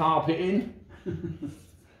your carpet in.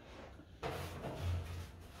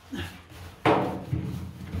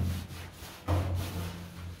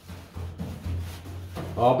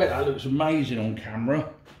 Oh, I bet that looks amazing on camera.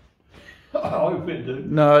 I hope it do.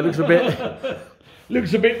 No, it looks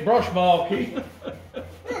a bit brush marky.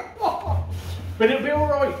 But it'll be all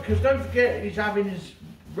right, because don't forget he's having his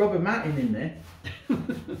rubber matting in there.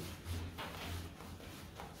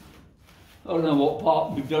 I don't know what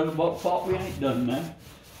part we've done and what part we ain't done now.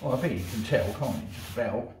 Well, I think you can tell, can't you? Just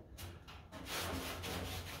about.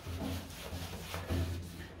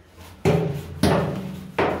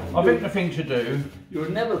 I think the thing to do... You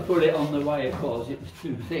would never put it on the way it was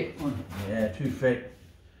too thick, wasn't it? Yeah, too thick.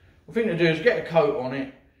 The thing to do is get a coat on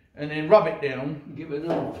it and then rub it down. Give it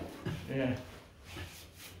a Yeah.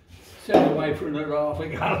 Send it away for another half a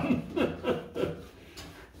gallon.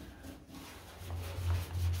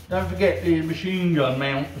 Don't forget the machine gun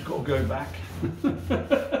mount has got to go back.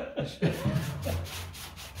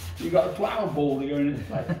 You got a 12 ball to go in its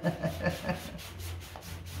place.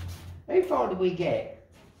 How far did we get?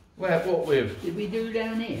 Where, what with? Did we do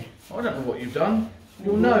down here? I don't know what you've done.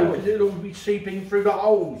 You'll know, because it'll all be seeping through the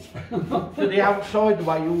holes to the outside the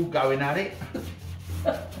way you're all going at it.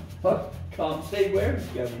 I can't see where it's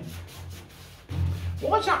going.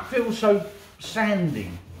 Why does that feel so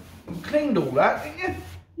sandy? You cleaned all that, didn't you?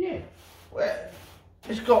 Yeah. Well,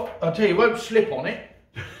 it's got, I'll tell you, it won't slip on it.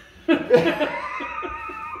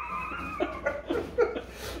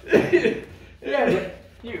 Yeah, but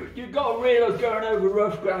you've got to realise going over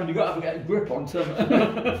rough ground, you've got to get a grip on something.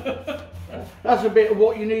 That's a bit of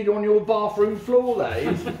what you need on your bathroom floor, that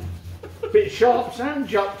is. A bit of sharp sand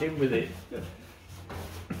chucked in with it.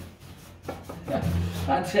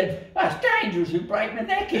 And said, that's dangerous, you break my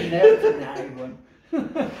neck in there.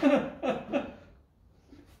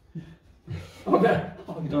 No,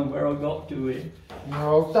 I don't know where I got to here.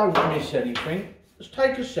 No, don't miss anything. Let's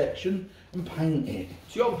take a section and paint it.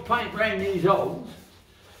 Job to paint round these holes.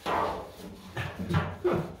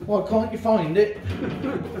 Why can't you find it?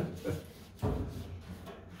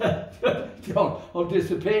 John, I've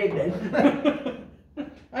disappeared then.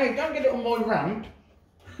 Hey, don't get it on my ramp.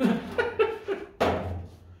 I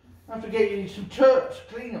have to get you some turps to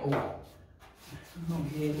clean it all. Oh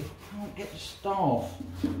yeah. Can't get the staff.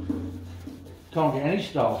 Can't get any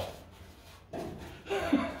staff.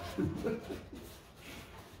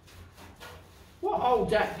 What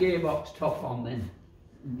holds that gearbox top on then?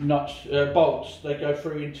 Nuts, bolts, they go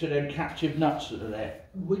through into them captive nuts that are there.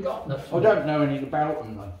 We got nuts. I don't know anything about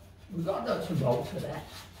them though. We got nuts and bolts for that.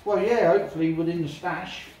 Well, yeah, hopefully within the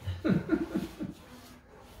stash.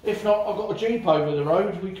 If not, I've got a Jeep over the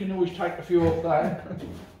road, we can always take a few off there.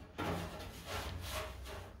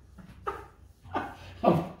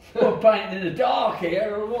 I'm painting in the dark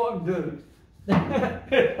here, or what I'm doing.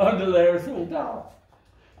 Under there it's all dark.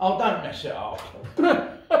 Oh, don't mess it up.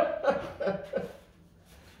 That's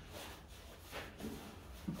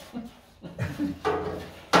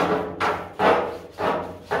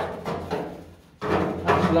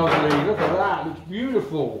lovely, look at that, looks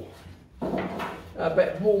beautiful. I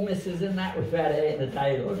bet more misses than that we've had it in the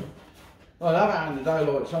daylight. I'll have it out in the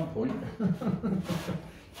daylight at some point.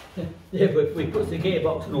 Yeah, but if we put the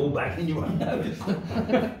gearbox and all back in, you won't notice.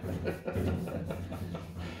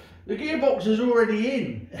 The gearbox is already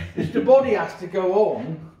in. It's the body has to go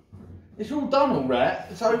on. It's all done all right.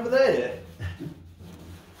 It's over there.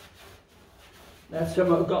 That's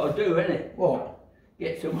something I've got to do, isn't it? What?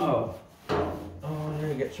 Get some oil. Oh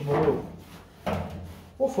yeah, get some oil.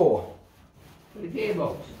 What for? For the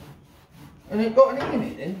gearbox. And it got any in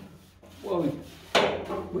it then? Well,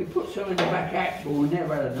 we put some in the back axle, we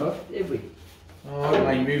never had enough, did we? Oh, I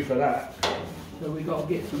blame you for that. So we got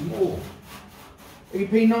to get some more.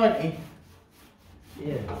 EP90?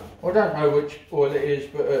 Yeah. I don't know which oil it is,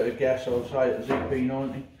 but at a guess I'll say it's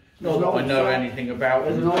EP90. Not that I know anything about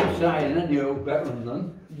There's it. an old saying, isn't there, old better than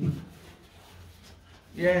none?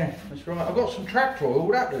 Yeah, that's right. I've got some tractor oil,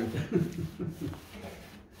 will that do?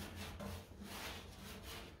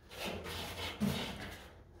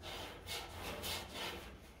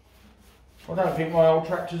 I don't think my old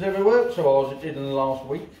tractor's ever worked so hard as it did in the last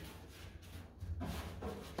week.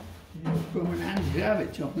 Yeah, from an hands to have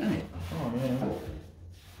it, John, isn't it? Oh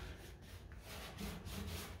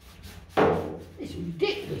yeah. It's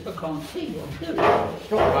ridiculous, I can't see what I'm doing.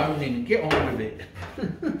 Stop moaning and get on with it.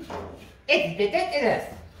 It's ridiculous!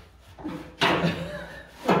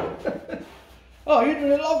 Oh, you're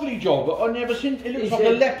doing a lovely job, but I never seen it. Looks like a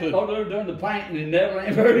leopard. Oh, they're doing the painting in there,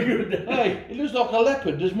 ain't very good. Hey, it looks like a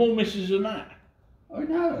leopard. There's more misses than that. I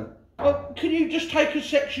know. Well, can you just take a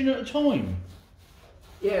section at a time?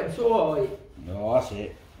 Yeah, it's alright. No, that's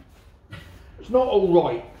it. It's not all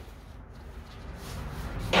right.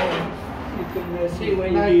 You can see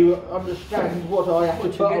where Now you... you understand what I have to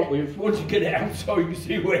put up with. Once you get it outside, you can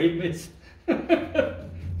see where you missed.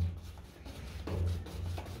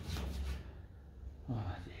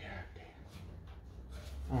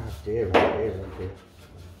 Oh dear, oh dear, oh dear.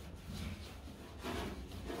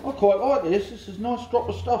 I quite like this. This is a nice drop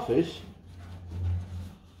of stuff, this.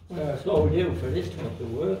 Well, it's ideal for this type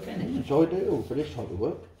of work, isn't it? It's ideal for this type of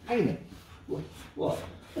work, ain't it? What?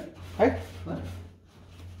 Hey? What?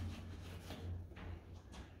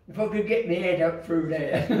 If I could get my head up through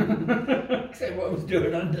there, see what I was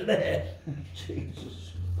doing under there.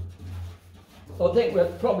 Jesus. I think we'll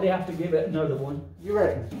probably have to give it another one. You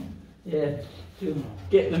reckon? Yeah, to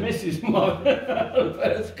get the missus my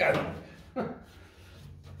first go.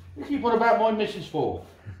 What do you put about my missus for?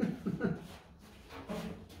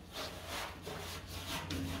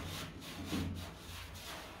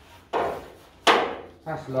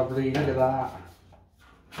 That's lovely, look at that.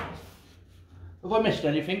 Have I missed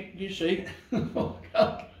anything? Do you see? Oh,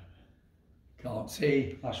 God. Can't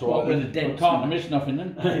see. That's What right. with the dents? Can't have missed nothing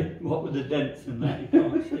then. Hey, what with the dents and that? You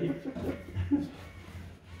can't see.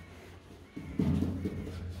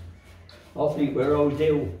 I think we're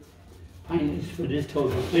ideal painters for this type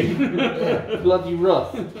of thing. Yeah, bloody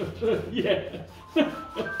rough. Yeah.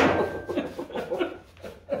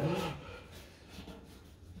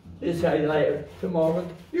 They say later tomorrow,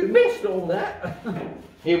 you missed all that.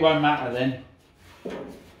 It won't matter then.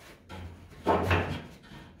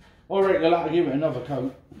 I reckon I'll have to give it another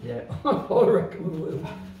coat. Yeah, I reckon we will.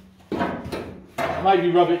 Maybe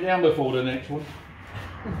rub it down before the next one.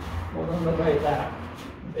 What on about that?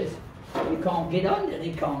 It's, you can't get under,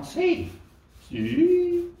 you can't see.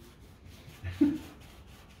 See?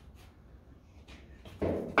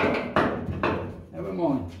 Never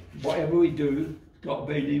mind. Whatever we do, got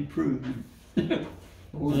to be an improvement.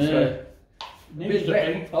 Also, Needs to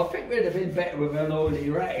better, be. I think we'd have been better with an oily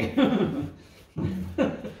rag. No,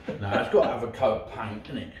 it's got to have a coat of paint,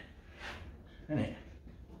 isn't it?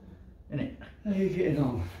 Isn't it? How are you getting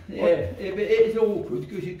on? Yeah, it is awkward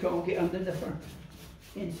because you can't get under the front.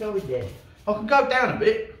 Inside there. I can go down a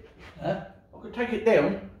bit. Huh? I can take it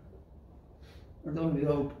down. I don't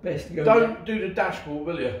know, best to go Don't do the dashboard,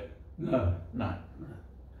 will you? No. No.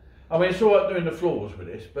 I mean, it's all right doing the floors with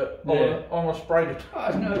this, but Yeah. I want to spray the.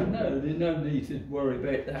 Oh, no, there's no need to worry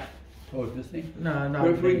about that type of thing. No, no.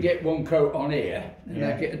 But if we can get one coat on here, and Yeah.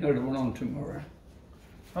 then get another one on tomorrow.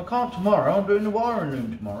 I can't tomorrow. I'm doing the wiring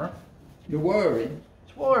room tomorrow. You're worrying?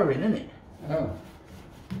 It's wiring, isn't it? Oh.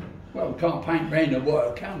 Well, we can't paint round the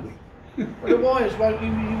wire, can we? Well, the wires won't.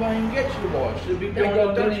 You won't even get to the wires. They'll be They behind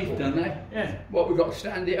go the underneath, dashboard. don't they? Yeah. What, we've got to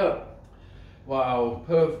stand it up? Well,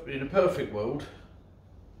 in a perfect world.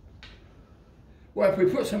 Well, if we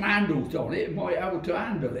put some handles on it, it might be able to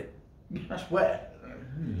handle it. That's wet.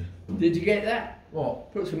 Did you get that?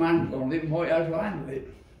 What? Put some handles on it, it might be able to handle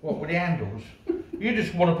it. What with the handles? You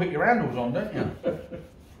just want to put your handles on, don't you?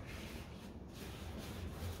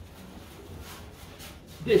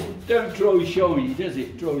 This don't dry shiny, does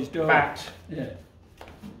it? Dries dark. Matte. Yeah.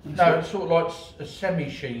 No, it's sort of like a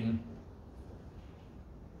semi-sheen.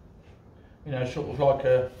 You know, sort of like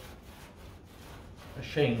a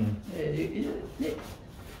sheen. Yeah,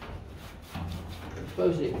 I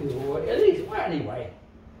suppose it could all right. At least, well, anyway,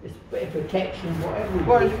 it's a bit of protection, whatever.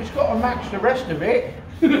 Well, it's got to match the rest of it.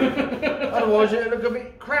 Otherwise it'll look a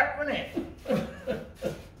bit crap, won't it?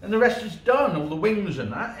 And the rest is done, all the wings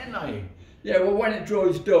and that, ain't they? Yeah, well, when it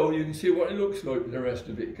dries dull, you can see what it looks like with the rest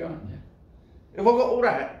of it, can't you? Have I got all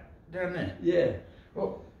that down there? Yeah.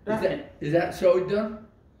 Well, Is that side done?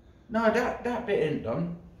 No, that bit ain't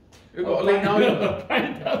done. You've got to lean over.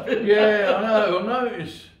 Paint Yeah, I know, I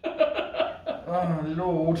noticed. Oh,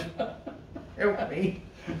 Lord. Help me.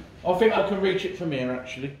 I think I can reach it from here,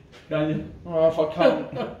 actually. Can you? Well, if I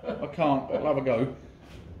can't, I can't. I'll have a go.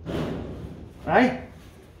 Hey?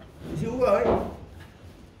 Is it all right?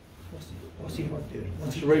 What's he doing?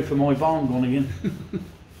 That's the roof of my barn gone again.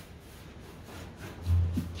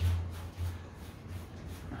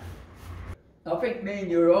 I think me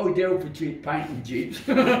and you are ideal for painting jeeps.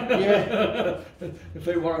 Yeah. If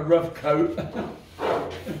they want a rough coat.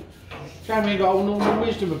 Sam ain't got old Norman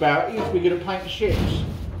Wisdom about it. He used to be good at painting ships.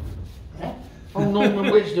 Huh? Old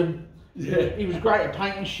Norman Wisdom. Yeah. He was great at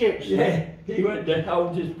painting ships. Yeah, he went to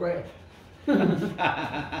hold his breath.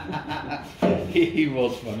 He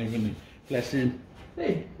was funny, wasn't he? Bless him.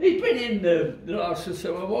 He's been in the last of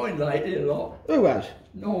summer wine lately a lot. Who has?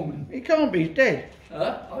 Norman. He can't be, he's dead.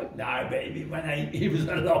 Huh? Oh, no, baby, when he was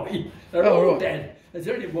alive. They're all right. dead. There's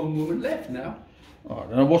only one woman left now. I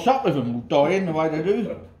don't know what's up with them, dying the way they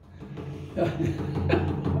do.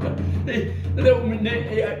 The little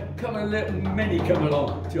mini, come a little mini come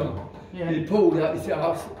along, John. Yeah. He pulled out his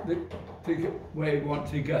ass to where he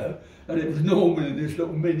wanted to go, and it was Norman in this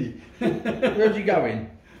little mini. Where's he going?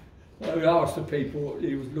 I asked the people,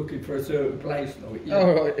 he was looking for a certain place, like, you know.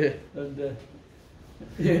 Oh, right, yeah. And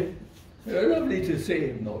yeah, lovely to see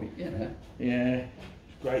him, like, you know. Yeah,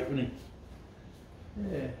 it's great, wasn't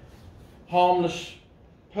he? Yeah. Harmless,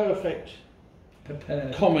 perfect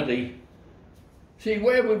Prepared. comedy. See,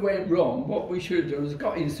 where we went wrong, what we should have done was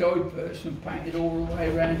got inside first and painted all the way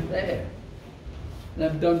around there. And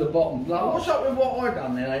then done the bottom glass. What's up with what I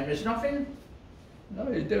done then, Amos? Nothing? No,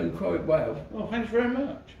 you're doing quite well. Oh, thanks very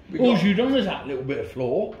much. We All got- you done is that little bit of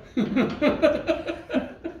floor.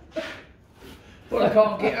 Well, I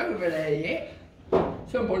can't get over there yet.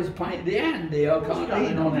 Somebody's painted the hand there, I can't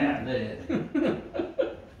lean on it. there?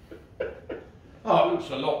 Oh, it looks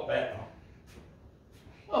a lot better.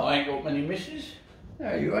 Oh, I ain't got many misses.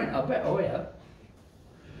 No, you ain't, I bet I have.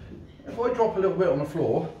 If I drop a little bit on the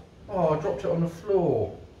floor, oh, I dropped it on the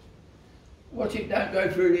floor. Watch it don't go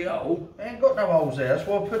through the hole. I ain't got no holes there, that's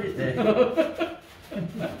why I put it there.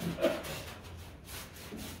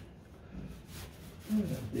 Oh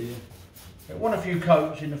dear. It want a few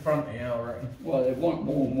coats in the front here, I reckon. Well, they want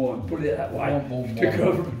more and more, put it that way. Want more and to more.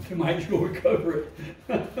 cover to make sure we cover it.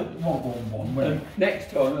 Want one, won't And it?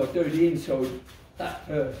 next time I'll do the inside that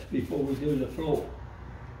first before we do the floor.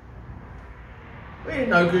 We ain't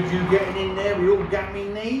no good you getting in there with your gammy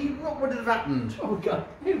knee. What would have happened? Oh God,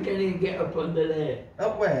 you can even get up under there.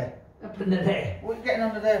 Up where? Up under there. What are you getting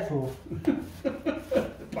under there for?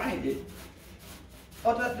 Paint it.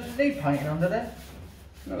 Oh, does it need painting under there?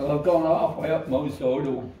 Well, I've gone halfway up my side,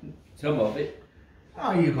 or some of it.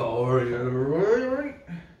 Oh, you got to hurry.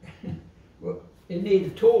 Well, you need a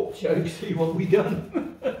torch so you can see what we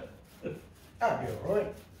done. That'd be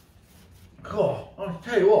alright.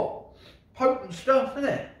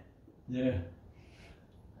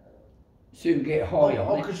 soon get high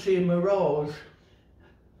on I it. could see a mirage.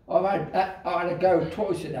 I had to go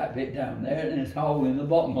twice at that bit down there, and there's a hole in the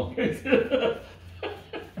bottom of it.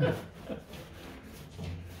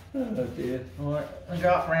 Oh dear. Right, I go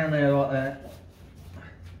up round there like that.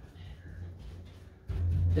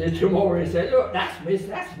 Then tomorrow he said, look, that's missed.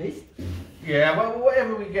 Yeah, well,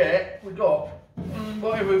 whatever we get, we got.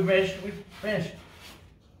 Whatever we've missed, we've missed.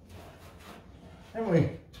 Haven't we?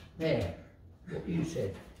 Yeah, what you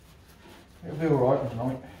said. It'll be alright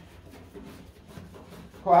tonight.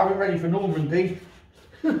 Got to have it ready for Normandy.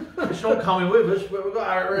 It's not coming with us, but we've got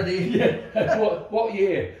to have it ready. Yeah. What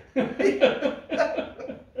year?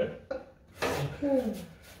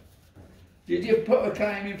 Did you put a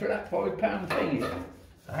claim in for that £5 thing?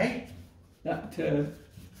 Hey? That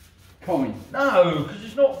coin? No, because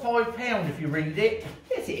it's not £5 if you read it.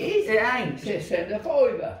 Yes, it is. It ain't. It says send a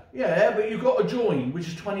fiver. Yeah, but you've got to join, which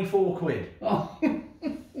is 24 quid. Oh.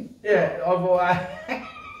 Yeah, I thought.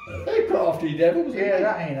 They crafty devils. Yeah,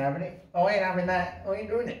 that ain't having it. I ain't having that. I ain't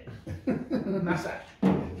doing it. And that's that.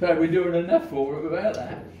 So we're doing enough for it without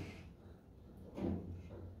that.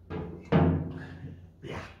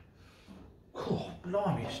 Yeah. Oh,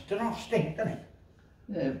 blimey, it doesn't stink, doesn't it?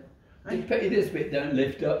 Yeah. It's pity this bit don't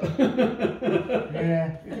lift up.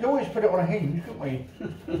 Yeah. You could always put it on a hinge, couldn't we?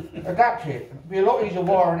 Adapt it. It'd be a lot easier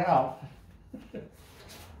wiring it up.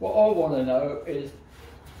 What I want to know is,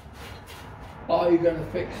 are you going to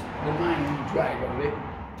fix the main drag of it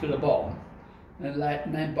to the bottom and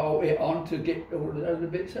then bolt it on to get all the other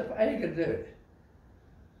bits up? How are you going to do it?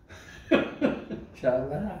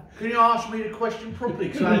 So, Can you ask me the question properly?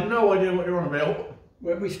 Because I have no idea what you're on about.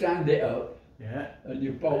 when we stand it up, Yeah. and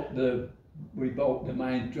we bolt the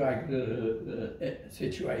main drag the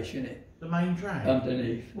situation The main drag.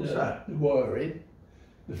 underneath. What's that? The wiring,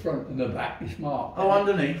 the front and the back is marked. Oh,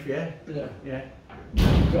 underneath, yeah. Yeah. Yeah.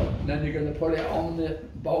 Then you're going to put it on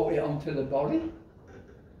bolt it onto the body.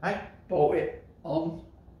 Hey? Bolt it on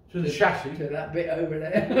To the chassis. to that bit over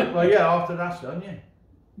there. Well, yeah, after that's done, yeah.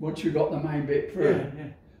 Once you've got the main bit through, Yeah, yeah.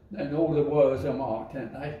 then all the wires are marked,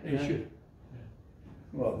 aren't they? They Yeah. should.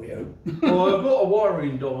 Well, we hope. Well, I've got a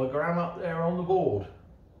wiring diagram up there on the board.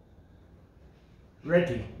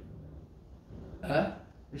 Ready. Huh?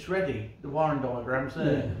 It's ready. The wiring diagram's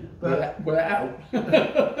there. Yeah. But We're out.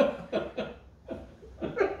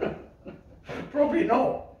 probably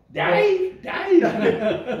not. Dave!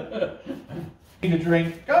 Need a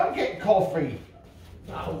drink. Go and get coffee.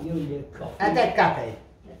 Oh, you need a coffee. And that coffee.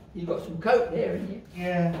 You got some coke there, haven't you?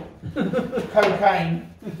 Yeah.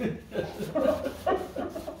 Cocaine.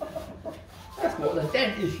 That's what the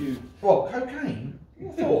dentist used. What, cocaine?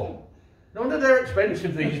 What for? No wonder they're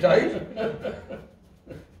expensive these days.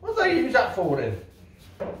 What do they use that for then?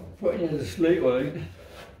 Putting you to sleep, I think.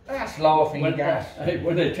 That's laughing gas.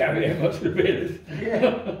 When they tell you how much the bill is.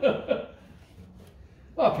 Yeah.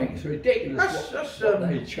 I think it's ridiculous That's what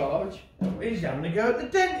they charge. He's having to go at the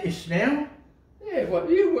dentist now. Yeah, well,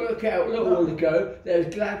 you work out a little while ago, they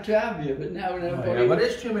was glad to have you, but now nobody... Yeah, but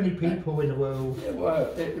there's too many people in the world. Yeah,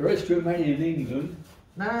 well, there is too many in England.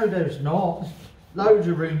 No, there's not. Loads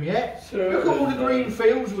of room yet. Look at all the green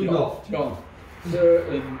fields we got. John,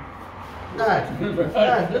 certain... Dad,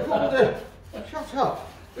 Dad, look at all the... Shut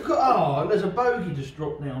up. Look at... Oh, there's a bogey just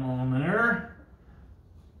dropped down on there.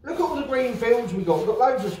 Look at all the green fields we got. We've got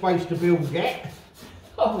loads of space to build yet.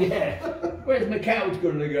 Oh, yeah. Where's my cows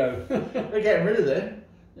going to go? They're getting rid of them.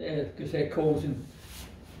 Yeah, because they're causing...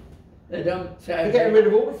 They don't say... They're getting rid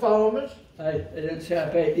of all the farmers. They don't say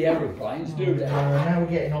about the aeroplanes, do they? Now we're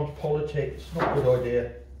getting on to politics. Not a good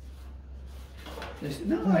idea. They say,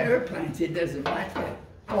 no, aeroplanes, it doesn't matter.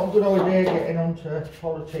 Not a good idea getting on to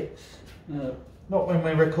politics. No. Not when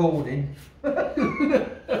we're recording.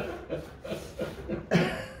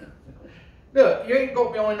 Look, you ain't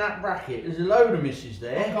got behind that bracket. There's a load of misses I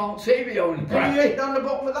there. can't see beyond the And bracket. you ain't done the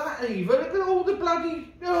bottom of that either. Look at all the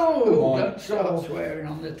bloody... Oh, Oh, my don't start God. swearing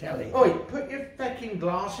on the telly. Oi, put your fucking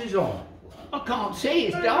glasses on. I can't see,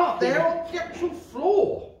 it's They're dark. up there on the actual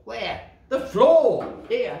floor. Where? The floor.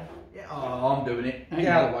 Here. Yeah, oh, I'm doing it. Hang Get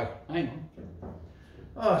out on. of the way. Hang on.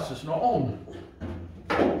 Oh, it's just not on.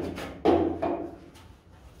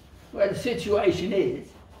 Well, the situation is,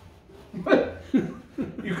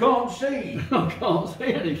 You can't see. I can't see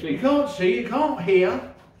You anything. can't see, you can't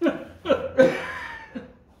hear.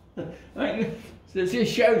 So this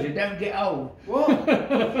shows you don't get old. What?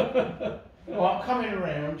 Oh, I'm coming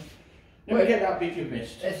around. Let me get that bit you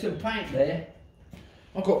missed. There's some paint there.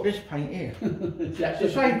 I've got this paint here. Is that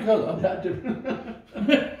It's the same colour. That different? Look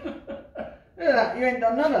at that, you ain't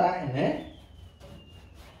done none of that in there.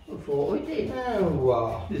 I thought we did.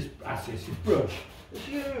 No, That's this brush. it's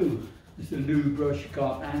you. It's a new brush, you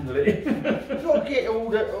can't handle it. You've got to get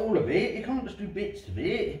all of it. You can't just do bits of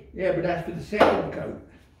it. Yeah, but that's for the second coat.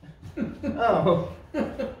 Oh.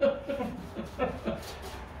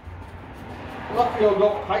 Lucky I've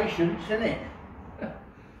got patience, innit?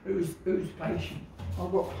 Who's patient?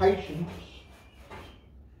 I've got patience.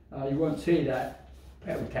 You won't see that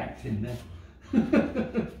petrol tax in there.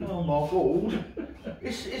 Oh my God.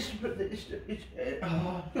 It's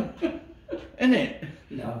isn't it?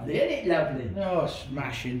 Lovely, isn't it lovely? Oh,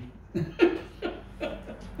 smashing.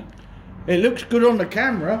 It looks good on the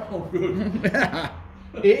camera. Oh, good.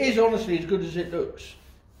 It is honestly as good as it looks.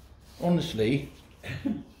 Honestly.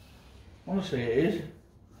 Honestly it is.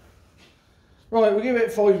 Right, we'll give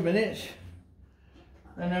it 5 minutes.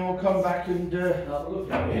 And then we'll come back and Have a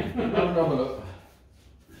look at it. have a look.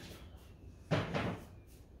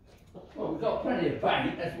 Well, we've got plenty of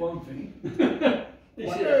paint, that's one thing.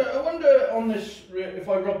 I wonder on this, if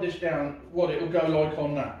I rub this down, what it'll go like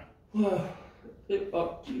on that. Well,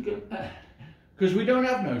 you can, Because we don't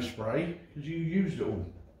have no spray, because you used it all.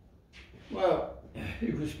 well,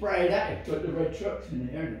 you can spray it at it, put the red trucks in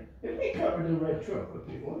there, isn't it? If we got rid of the red truck, would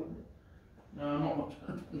be one. No, not much.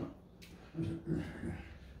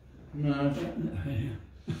 No.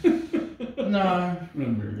 No.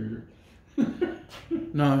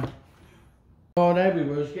 No. God,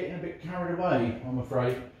 everywhere was getting a bit carried away, I'm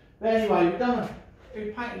afraid. But anyway,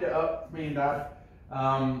 we painted it up, me and Dad.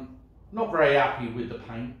 Not very happy with the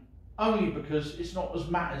paint, only because it's not as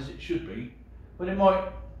matte as it should be, but it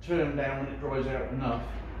might turn down when it dries out enough.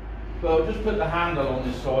 But I'll just put the handle on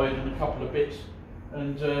this side and a couple of bits,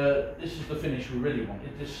 and this is the finish we really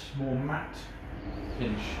wanted, this more matte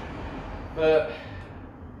finish. But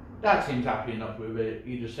Dad seems happy enough with it.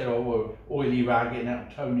 He just said, oh, well, oily rag it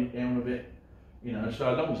out, tone it down a bit, you know, so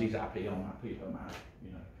as long as he's happy, I'm happy for Matt,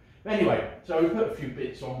 you know. But anyway, so we put a few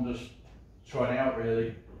bits on, just trying it out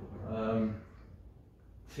really.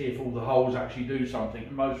 See if all the holes actually do something,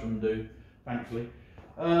 and most of them do, thankfully.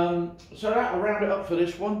 So that'll round it up for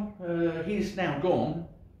this one. He's now gone,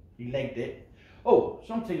 he legged it. Oh,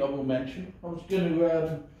 something I will mention, I was going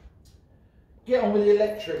to get on with the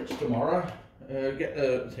electrics tomorrow, get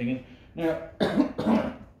the thing in. Now,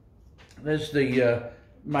 there's the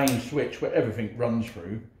main switch where everything runs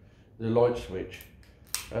through, the light switch,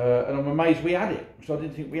 and I'm amazed we had it, so I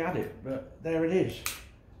didn't think we had it, but there it is.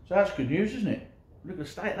 So that's good news, isn't it? Look at the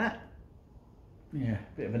state of that. Yeah,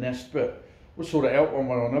 bit of a nest, but we'll sort it out one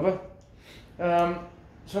way or another.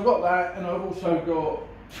 So I've got that, and I've also got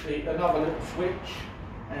another little switch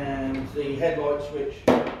and the headlight switch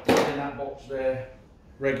in that box there,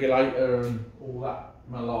 regulator and all that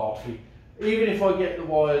malarkey. Even if I get the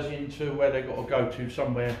wires into where they've got to go to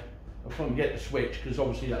somewhere, I can't get the switch because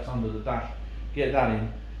obviously that's under the dash, get that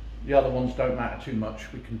in. The other ones don't matter too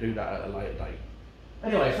much, we can do that at a later date.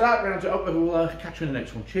 Anyway, so that rounds it up, and we'll catch you in the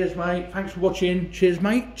next one. Cheers mate, thanks for watching, cheers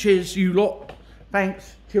mate, cheers you lot,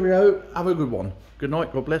 thanks, cheerio, have a good one. Good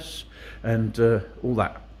night, God bless, and all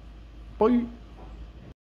that. Bye.